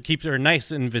 which will keep her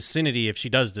nice in vicinity if she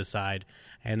does decide.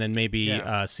 And then maybe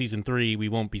season 3, we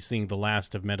won't be seeing the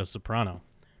last of Meadow Soprano.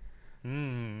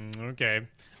 Okay.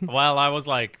 Well, I was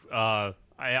like, I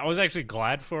was actually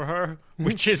glad for her,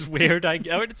 which is weird.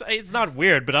 It's not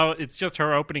weird, but it's just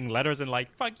her opening letters and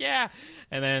like, fuck yeah.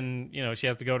 And then, she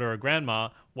has to go to her grandma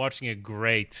watching a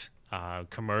great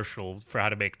commercial for how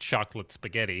to make chocolate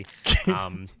spaghetti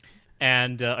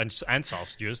and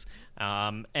sausages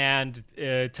and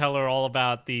tell her all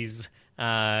about these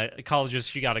colleges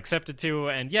she got accepted to.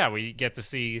 And yeah, we get to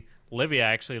see Livia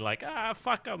actually like,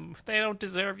 fuck them. They don't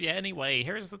deserve you anyway.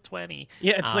 Here's the 20.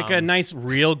 Yeah, it's like a nice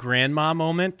real grandma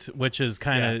moment, which is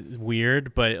kind of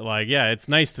weird. But, like, yeah, it's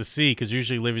nice to see because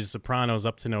usually Livia Soprano's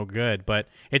up to no good. But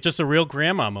it's just a real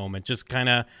grandma moment, just kind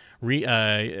of,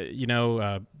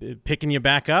 picking you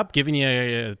back up, giving you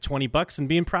 $20 and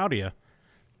being proud of you.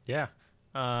 Yeah,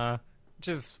 which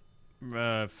is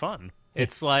fun.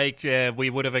 It's like we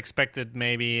would have expected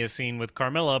maybe a scene with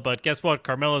Carmilla, but guess what?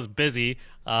 Carmilla's busy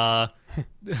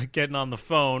getting on the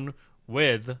phone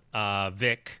with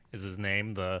Vic, is his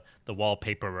name, the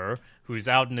wallpaperer, who's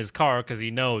out in his car because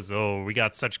he knows, we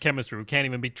got such chemistry, we can't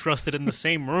even be trusted in the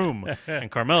same room.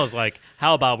 And Carmilla's like,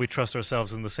 how about we trust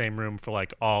ourselves in the same room for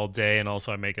like all day, and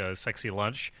also I make a sexy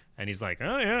lunch? And he's like,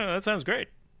 oh yeah, that sounds great.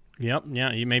 Yep,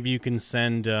 yeah. Maybe you can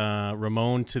send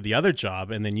Ramon to the other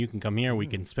job, and then you can come here. We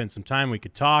can spend some time. We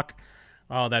could talk.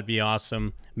 Oh, that'd be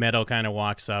awesome. Meadow kind of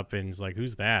walks up and he's like,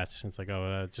 "Who's that?" And it's like,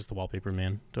 "Oh, just the wallpaper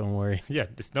man. Don't worry." Yeah,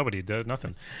 it's nobody did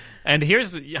nothing. And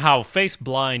here's how face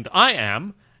blind I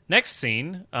am. Next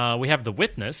scene, we have the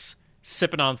witness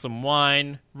sipping on some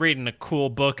wine, reading a cool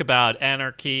book about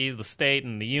anarchy, the state,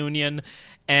 and the union.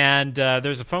 And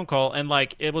there's a phone call, and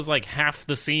like it was like half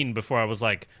the scene before I was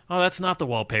like, "Oh, that's not the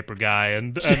wallpaper guy."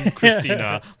 And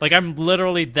Christina, like I'm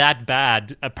literally that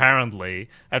bad apparently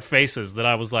at faces that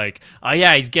I was like, "Oh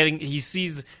yeah, he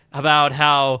sees about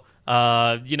how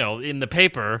in the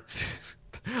paper."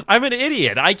 I'm an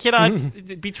idiot. I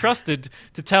cannot be trusted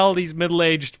to tell these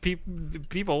middle-aged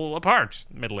people apart.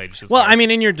 Middle-aged. Well, I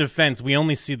mean, in your defense, we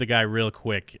only see the guy real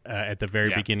quick at the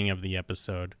very beginning of the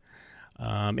episode.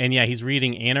 And yeah, he's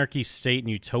reading Anarchy, State,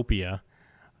 and Utopia.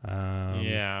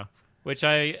 Which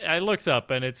I looked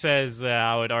up, and it says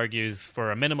how it argues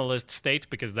for a minimalist state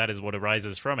because that is what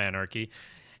arises from anarchy.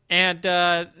 And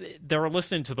they were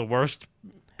listening to the worst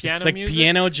piano it's like music.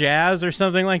 Piano jazz or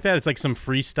something like that. It's like some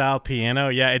freestyle piano.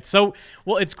 Yeah,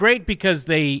 it's great because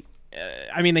they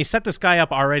set this guy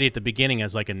up already at the beginning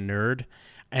as like a nerd.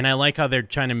 And I like how they're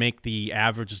trying to make the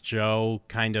average Joe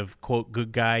kind of, quote,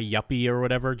 good guy, yuppie or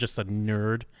whatever, just a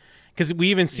nerd. Because we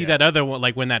even see that other one,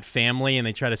 like when that family and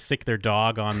they try to sick their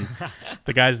dog on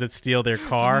the guys that steal their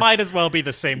car. This might as well be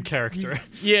the same character.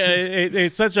 Yeah,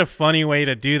 it's such a funny way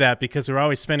to do that because we're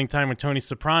always spending time with Tony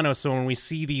Soprano. So when we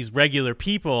see these regular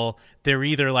people, they're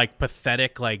either like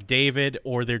pathetic like David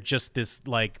or they're just this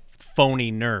like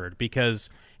phony nerd because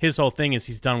his whole thing is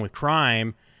he's done with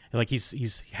crime. Like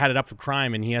he's had it up for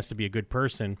crime and he has to be a good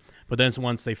person. But then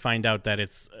once they find out that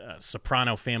it's a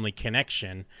Soprano family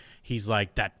connection, he's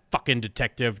like, that fucking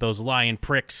detective, those lying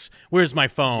pricks. Where's my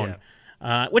phone?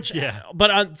 Yeah.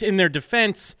 But in their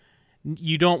defense,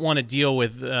 you don't want to deal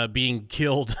with being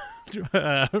killed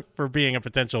for being a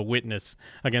potential witness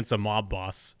against a mob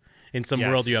boss in some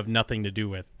world you have nothing to do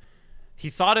with. He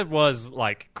thought it was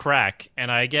like crack,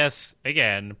 and I guess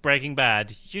again, Breaking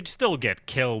Bad, you'd still get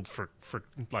killed for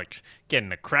like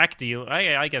getting a crack deal.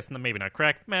 I guess maybe not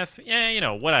crack, meth,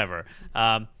 whatever.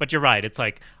 But you're right. It's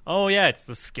like, oh yeah, it's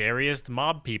the scariest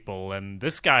mob people, and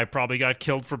this guy probably got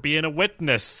killed for being a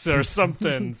witness or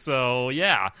something. So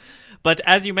yeah. But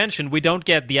as you mentioned, we don't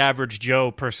get the average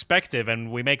Joe perspective,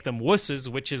 and we make them wusses,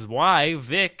 which is why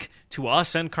Vic, to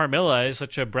us and Carmilla, is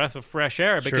such a breath of fresh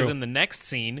air, because in the next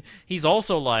scene, he's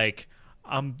also like,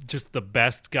 I'm just the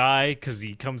best guy, because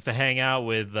he comes to hang out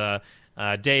with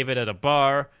David at a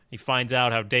bar. He finds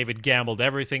out how David gambled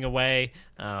everything away,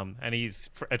 and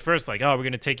he's at first like, oh, we're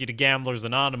going to take you to Gamblers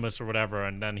Anonymous or whatever,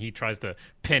 and then he tries to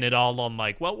pin it all on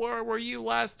like, well, where were you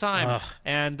last time?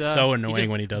 And so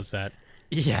annoying when he does that.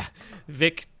 Yeah,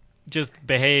 Vic just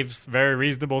behaves very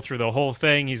reasonable through the whole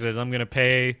thing. He says, I'm going to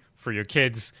pay for your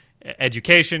kids'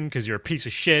 education because you're a piece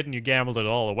of shit and you gambled it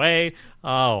all away.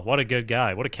 Oh, what a good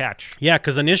guy. What a catch. Yeah,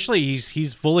 because initially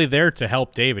he's fully there to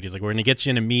help David. He's like, we're going to get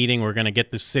you in a meeting. We're going to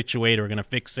get this situated. We're going to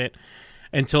fix it.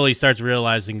 Until he starts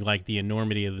realizing like the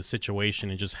enormity of the situation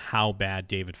and just how bad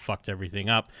David fucked everything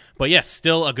up. But yes,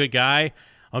 still a good guy.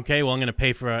 Okay, well, I'm going to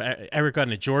pay for Eric got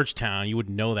into Georgetown. You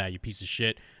wouldn't know that, you piece of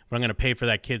shit. But I'm going to pay for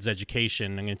that kid's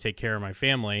education. I'm going to take care of my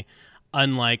family.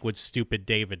 unlike what stupid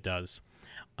David does.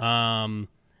 And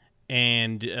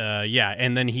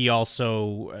then he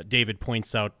also David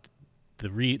points out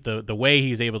the way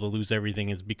he's able to lose everything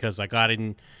is because I got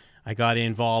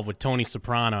involved with Tony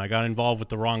Soprano. I got involved with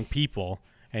the wrong people,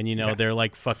 and they're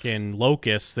like fucking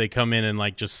locusts. They come in and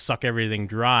like just suck everything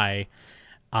dry.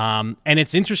 And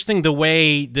it's interesting the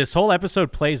way this whole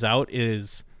episode plays out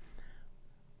is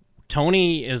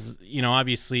Tony is,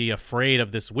 obviously afraid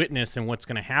of this witness and what's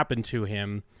going to happen to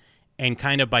him, and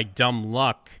kind of by dumb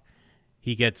luck,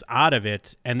 he gets out of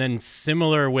it. And then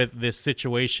similar with this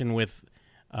situation with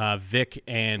Vic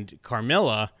and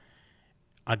Carmilla,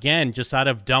 again, just out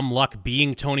of dumb luck,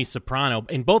 being Tony Soprano.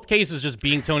 In both cases, just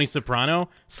being Tony Soprano,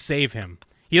 save him.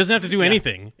 He doesn't have to do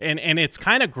anything. And it's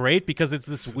kind of great because it's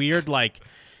this weird, like,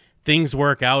 things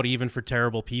work out even for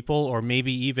terrible people, or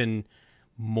maybe even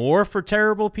more for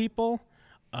terrible people.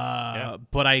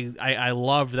 But I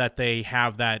love that they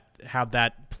have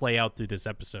that play out through this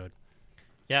episode.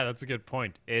 Yeah, that's a good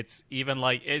point. It's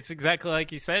exactly like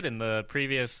he said in the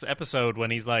previous episode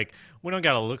when he's like, we don't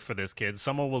got to look for this kid.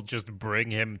 Someone will just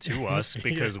bring him to us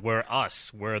because we're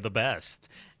us. We're the best.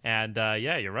 And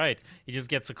you're right. He just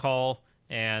gets a call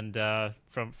and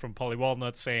from Paulie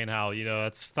Walnut saying how,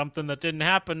 it's something that didn't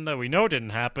happen, that we know didn't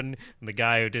happen. And the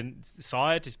guy who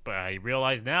saw it, but I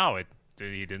realize now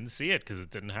he didn't see it because it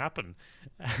didn't happen.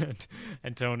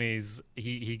 And Tony's,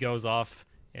 he goes off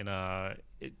in a...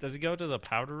 Does he go to the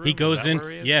powder room? He goes into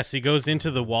he goes into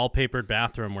the wallpapered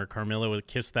bathroom where Carmilla would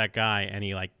kiss that guy, and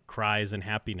he like cries in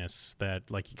happiness that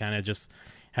like he kind of just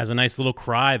has a nice little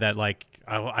cry that like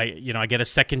I get a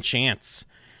second chance.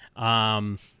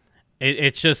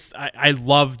 It's just I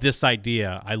love this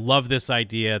idea. I love this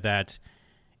idea that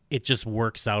it just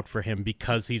works out for him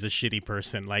because he's a shitty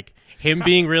person. Like him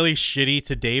being really shitty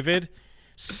to David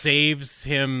saves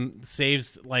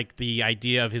like the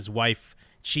idea of his wife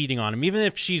cheating on him, even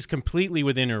if she's completely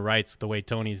within her rights, the way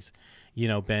Tony's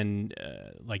been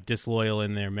like disloyal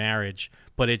in their marriage,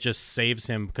 but it just saves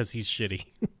him because he's shitty.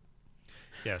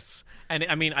 Yes. And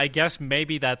I mean, I guess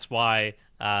maybe that's why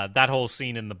that whole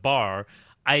scene in the bar,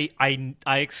 I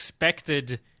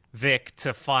expected Vic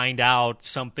to find out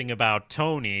something about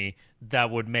Tony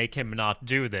that would make him not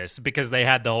do this, because they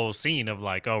had the whole scene of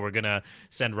like, oh, we're gonna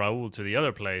send Raul to the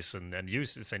other place and you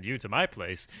send you to my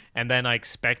place, and then I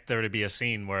expect there to be a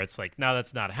scene where it's like, no,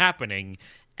 that's not happening,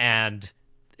 and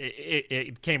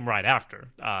it came right after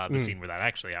the scene where that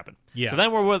actually happened. Yeah. So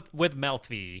then we're with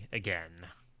Melfi again.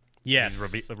 Yes,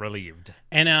 he's relieved,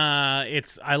 and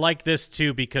I like this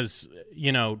too because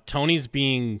Tony's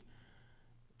being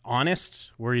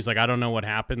honest, where he's like, I don't know what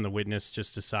happened. The witness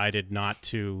just decided not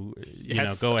to,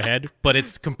 go ahead. But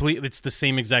it's the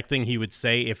same exact thing he would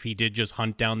say if he did just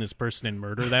hunt down this person and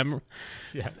murder them.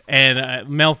 Yes. And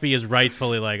Melfi is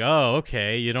rightfully like, oh,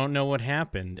 okay, you don't know what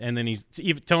happened. And then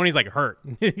Tony's like hurt.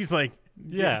 He's like,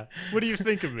 yeah. What do you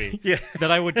think of me? Yeah. That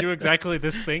I would do exactly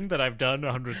this thing that I've done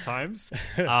 100 times.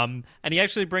 And he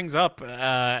actually brings up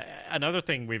another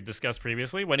thing we've discussed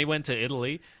previously. When he went to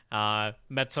Italy,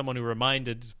 met someone who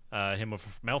reminded him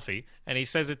of Melfi, and he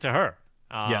says it to her.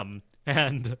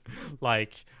 And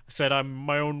like said, I'm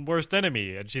my own worst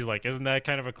enemy. And she's like, isn't that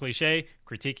kind of a cliche?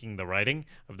 Critiquing the writing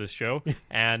of this show.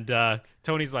 And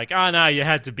Tony's like, no, you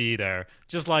had to be there.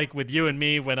 Just like with you and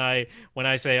me when I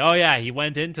say, oh yeah, he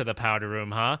went into the powder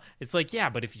room, huh? It's like, yeah,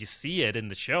 but if you see it in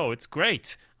the show, it's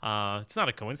great. It's not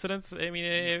a coincidence. I mean,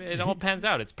 it all pans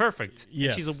out. It's perfect.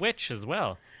 Yes. And she's a witch as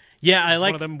well. Yeah, I She's like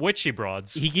one of them witchy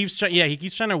broads. He keeps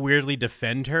trying to weirdly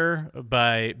defend her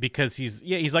because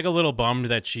he's like a little bummed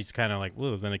that she's kind of like,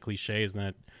 well, is that a cliche? Isn't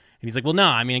that? And he's like, well, no,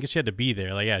 I mean, I guess she had to be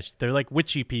there. Like, yeah, they're like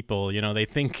witchy people, they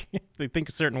think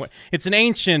a certain way. It's an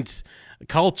ancient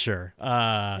culture.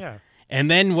 Yeah. And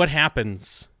then what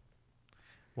happens?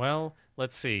 Well,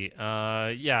 let's see.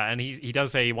 And he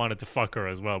does say he wanted to fuck her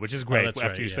as well, which is great. That's After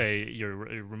right, you yeah. say you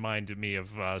reminded me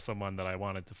of someone that I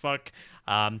wanted to fuck.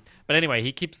 But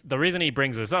anyway, the reason he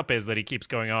brings this up is that he keeps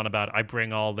going on about I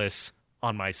bring all this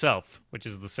on myself, which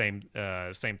is the same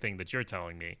thing that you're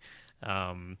telling me.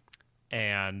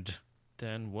 And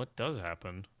then what does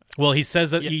happen? Well, he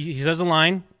says that he says a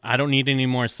line. I don't need any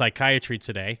more psychiatry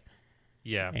today.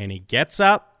 Yeah. And he gets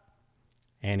up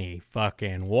and he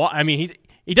fucking I mean,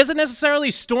 he doesn't necessarily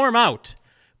storm out,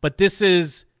 but this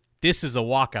is a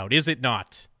walkout, is it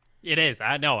not? It is.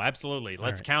 No, absolutely.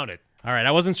 Let's count it. All right.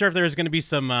 I wasn't sure if there was going to be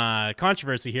some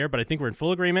controversy here, but I think we're in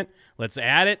full agreement. Let's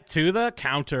add it to the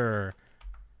counter.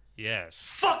 Yes.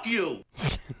 Fuck you!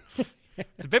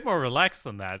 It's a bit more relaxed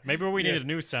than that. Maybe we need a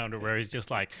new sounder where he's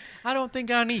just like, I don't think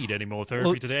I need any more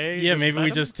therapy today. Yeah, maybe we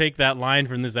madam." just take that line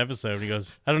from this episode. He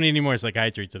goes, I don't need any more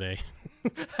psychiatry today.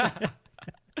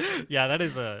 Yeah, that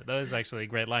is actually a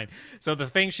great line. So the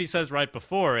thing she says right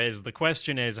before is the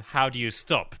question is, how do you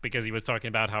stop? Because he was talking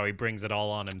about how he brings it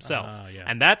all on himself. Yeah.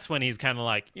 And that's when he's kind of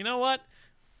like, you know what?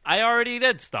 I already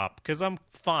did stop because I'm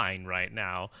fine right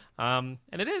now. And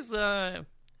it is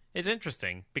it's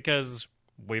interesting because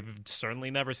we've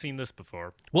certainly never seen this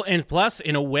before. Well, and plus,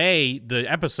 in a way, the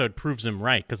episode proves him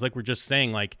right because, like we're just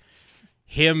saying, like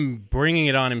him bringing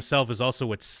it on himself is also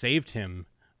what saved him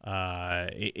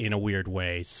in a weird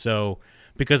way. So,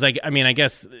 because I mean, I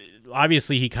guess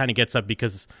obviously he kind of gets up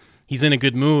because he's in a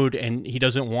good mood and he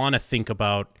doesn't want to think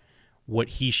about what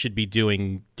he should be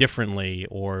doing differently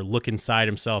or look inside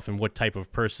himself and what type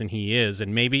of person he is.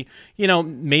 And maybe,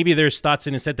 maybe there's thoughts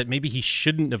in his head that maybe he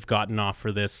shouldn't have gotten off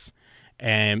for this.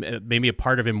 And maybe a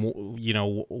part of him,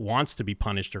 wants to be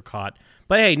punished or caught.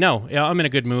 But hey, no, I'm in a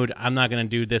good mood. I'm not going to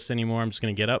do this anymore. I'm just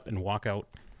going to get up and walk out.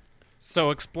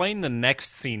 So explain the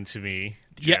next scene to me,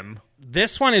 Jim. Yeah,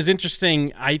 this one is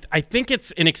interesting. I think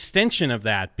it's an extension of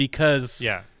that because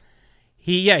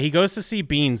he goes to see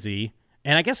Beansy.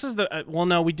 And I guess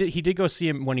he did go see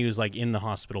him when he was like in the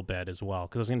hospital bed as well.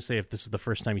 Because I was going to say if this is the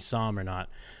first time he saw him or not.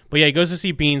 But yeah, he goes to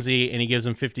see Beansy and he gives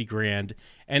him $50,000,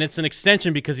 and it's an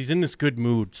extension because he's in this good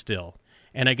mood still.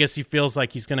 And I guess he feels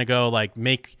like he's going to go like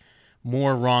make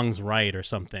more wrongs right or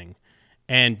something.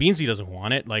 And Beansy doesn't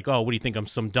want it. Like, oh, what do you think? I'm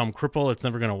some dumb cripple that's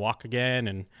never going to walk again,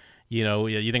 and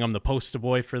you think I'm the poster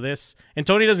boy for this? And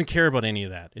Tony doesn't care about any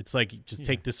of that. It's like just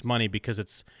take this money because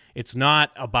it's not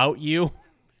about you.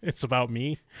 It's about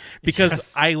me.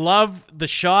 Because I love the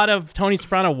shot of Tony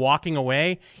Soprano walking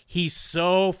away. He's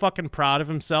so fucking proud of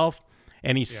himself,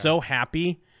 and he's so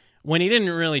happy when he didn't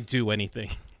really do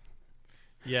anything.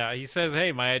 Yeah, he says,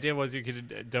 hey, my idea was you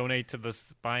could donate to the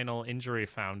Spinal Injury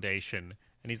Foundation.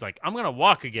 And he's like, I'm going to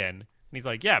walk again. And he's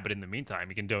like, yeah, but in the meantime,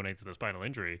 you can donate to the Spinal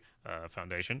Injury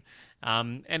Foundation.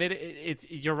 And it's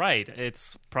you're right.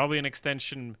 It's probably an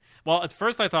extension. Well, at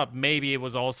first I thought maybe it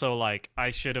was also like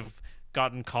I should have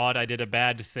gotten caught. I did a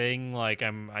bad thing. Like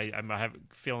I'm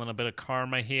feeling a bit of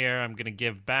karma here. I'm gonna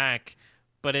give back.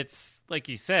 But it's like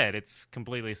you said, it's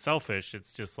completely selfish.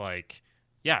 It's just like,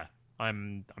 yeah,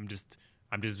 I'm just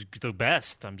the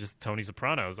best. I'm just Tony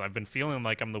Sopranos. I've been feeling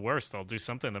like I'm the worst. I'll do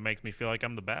something that makes me feel like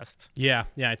I'm the best. Yeah,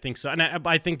 I think so. And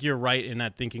I think you're right in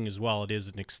that thinking as well. It is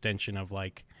an extension of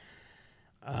like,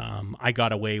 I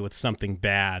got away with something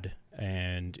bad,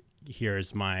 and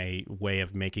here's my way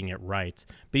of making it right.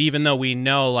 But even though we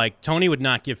know, like, Tony would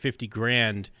not give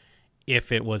 $50,000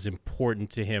 if it was important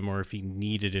to him or if he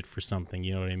needed it for something,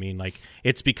 you know what I mean? Like,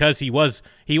 it's because he was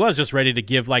just ready to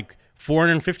give like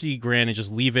 $450,000 and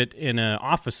just leave it in an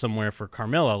office somewhere for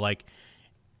Carmilla. Like,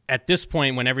 at this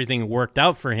point, when everything worked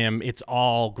out for him, it's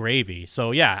all gravy.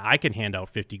 So yeah, I can hand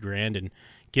out $50,000 and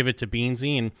give it to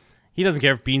Beansy, and he doesn't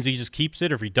care if Beansy just keeps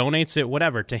it or if he donates it,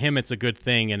 whatever. To him, it's a good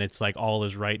thing, and it's like all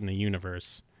is right in the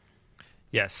universe.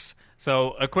 Yes.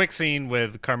 So a quick scene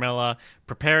with Carmilla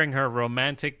preparing her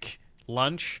romantic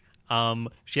lunch.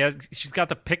 She's got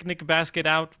the picnic basket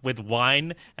out with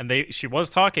wine, and she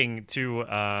was talking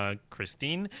to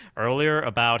Christine earlier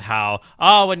about how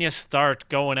when you start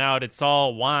going out, it's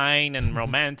all wine and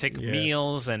romantic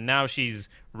meals, and now she's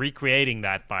recreating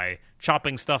that by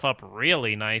chopping stuff up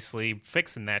really nicely,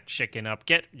 fixing that chicken up,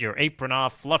 get your apron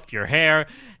off, fluff your hair,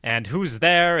 and who's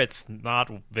there? It's not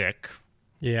Vic.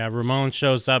 Yeah, Ramon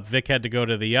shows up. Vic had to go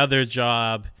to the other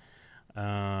job.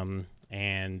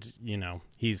 And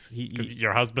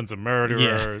your husband's a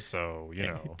murderer, so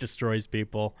destroys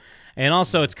people. And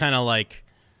also, it's kind of like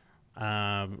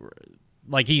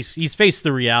he's faced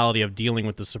the reality of dealing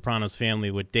with the Sopranos family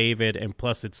with David, and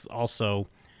plus, it's also,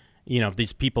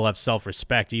 these people have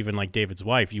self-respect. Even like David's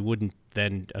wife, you wouldn't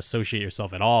then associate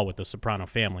yourself at all with the Soprano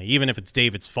family, even if it's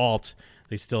David's fault.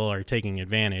 They still are taking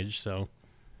advantage. So,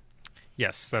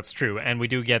 yes, that's true, and we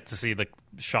do get to see the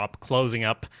shop closing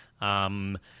up.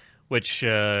 Which,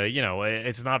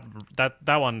 it's not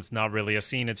that one's not really a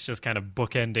scene. It's just kind of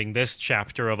bookending this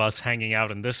chapter of us hanging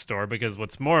out in this store, because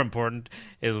what's more important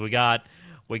is we got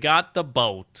the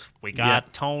boat. We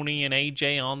got Tony and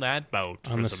AJ on that boat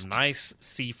for some nice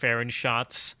seafaring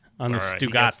shots. On the He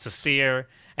gets to steer.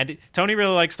 And Tony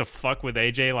really likes to fuck with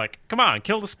AJ, like, come on,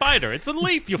 kill the spider. It's a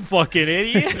leaf, you fucking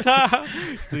idiot.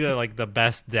 He's like the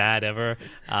best dad ever.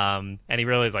 And he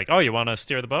really is like, oh, you want to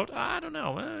steer the boat? I don't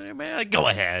know. Go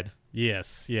ahead.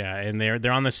 Yes, yeah. And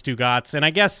they're on the Stugats. And I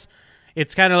guess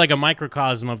it's kind of like a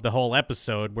microcosm of the whole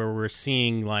episode where we're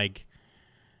seeing, like,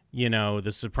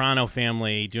 the Soprano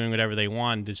family doing whatever they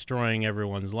want, destroying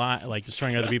everyone's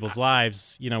destroying other people's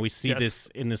lives. We see this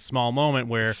in this small moment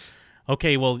where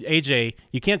okay, well, AJ,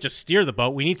 you can't just steer the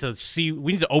boat. We need to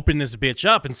open this bitch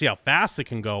up and see how fast it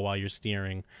can go while you're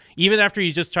steering. Even after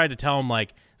you just tried to tell him,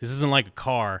 like, this isn't like a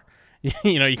car.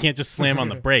 You can't just slam on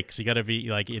the brakes. You got to be,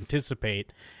 like,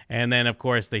 anticipate. And then, of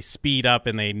course, they speed up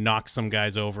and they knock some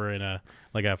guys over in a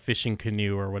fishing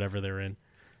canoe or whatever they're in.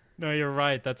 No, you're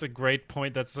right. That's a great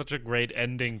point. That's such a great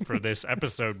ending for this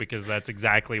episode because that's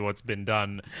exactly what's been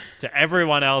done to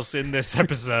everyone else in this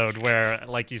episode where,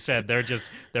 like you said,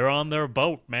 they're on their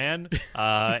boat, man.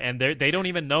 And they don't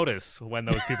even notice when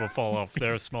those people fall off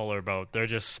their smaller boat. They're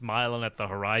just smiling at the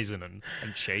horizon and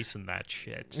chasing that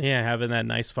shit. Yeah, having that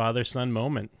nice father-son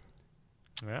moment.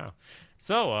 Yeah.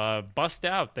 So, Bust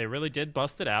Out. They really did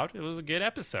bust it out. It was a good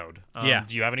episode. Yeah.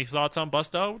 Do you have any thoughts on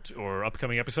Bust Out or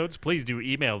upcoming episodes? Please do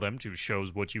email them to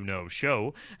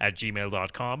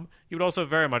showswhatyouKnowShow@gmail.com. You would also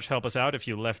very much help us out if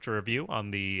you left a review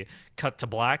on the Cut to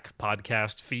Black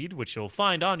podcast feed, which you'll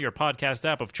find on your podcast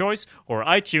app of choice, or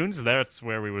iTunes. That's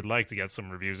where we would like to get some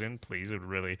reviews in. Please, it would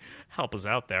really help us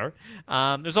out there.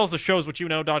 There's also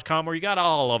showswhatyouKnow.com, where you got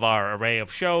all of our array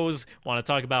of shows. Want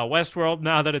to talk about Westworld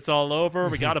now that it's all over?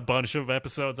 We got a bunch of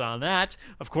episodes on that.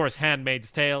 Of course,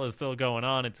 Handmaid's Tale is still going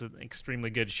on. It's an extremely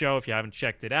good show if you haven't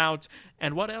checked it out.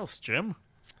 And what else, Jim?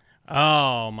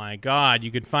 Oh, my God.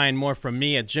 You can find more from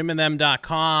me at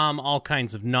jimandthem.com, all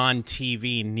kinds of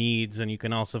non-TV needs, and you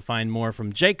can also find more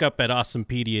from Jacob at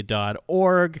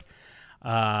awesomepedia.org.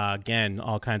 Again,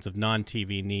 all kinds of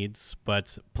non-TV needs,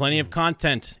 but plenty of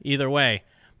content either way.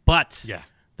 But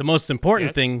the most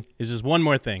important thing is just one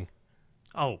more thing.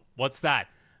 Oh, what's that?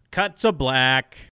 Cut to black.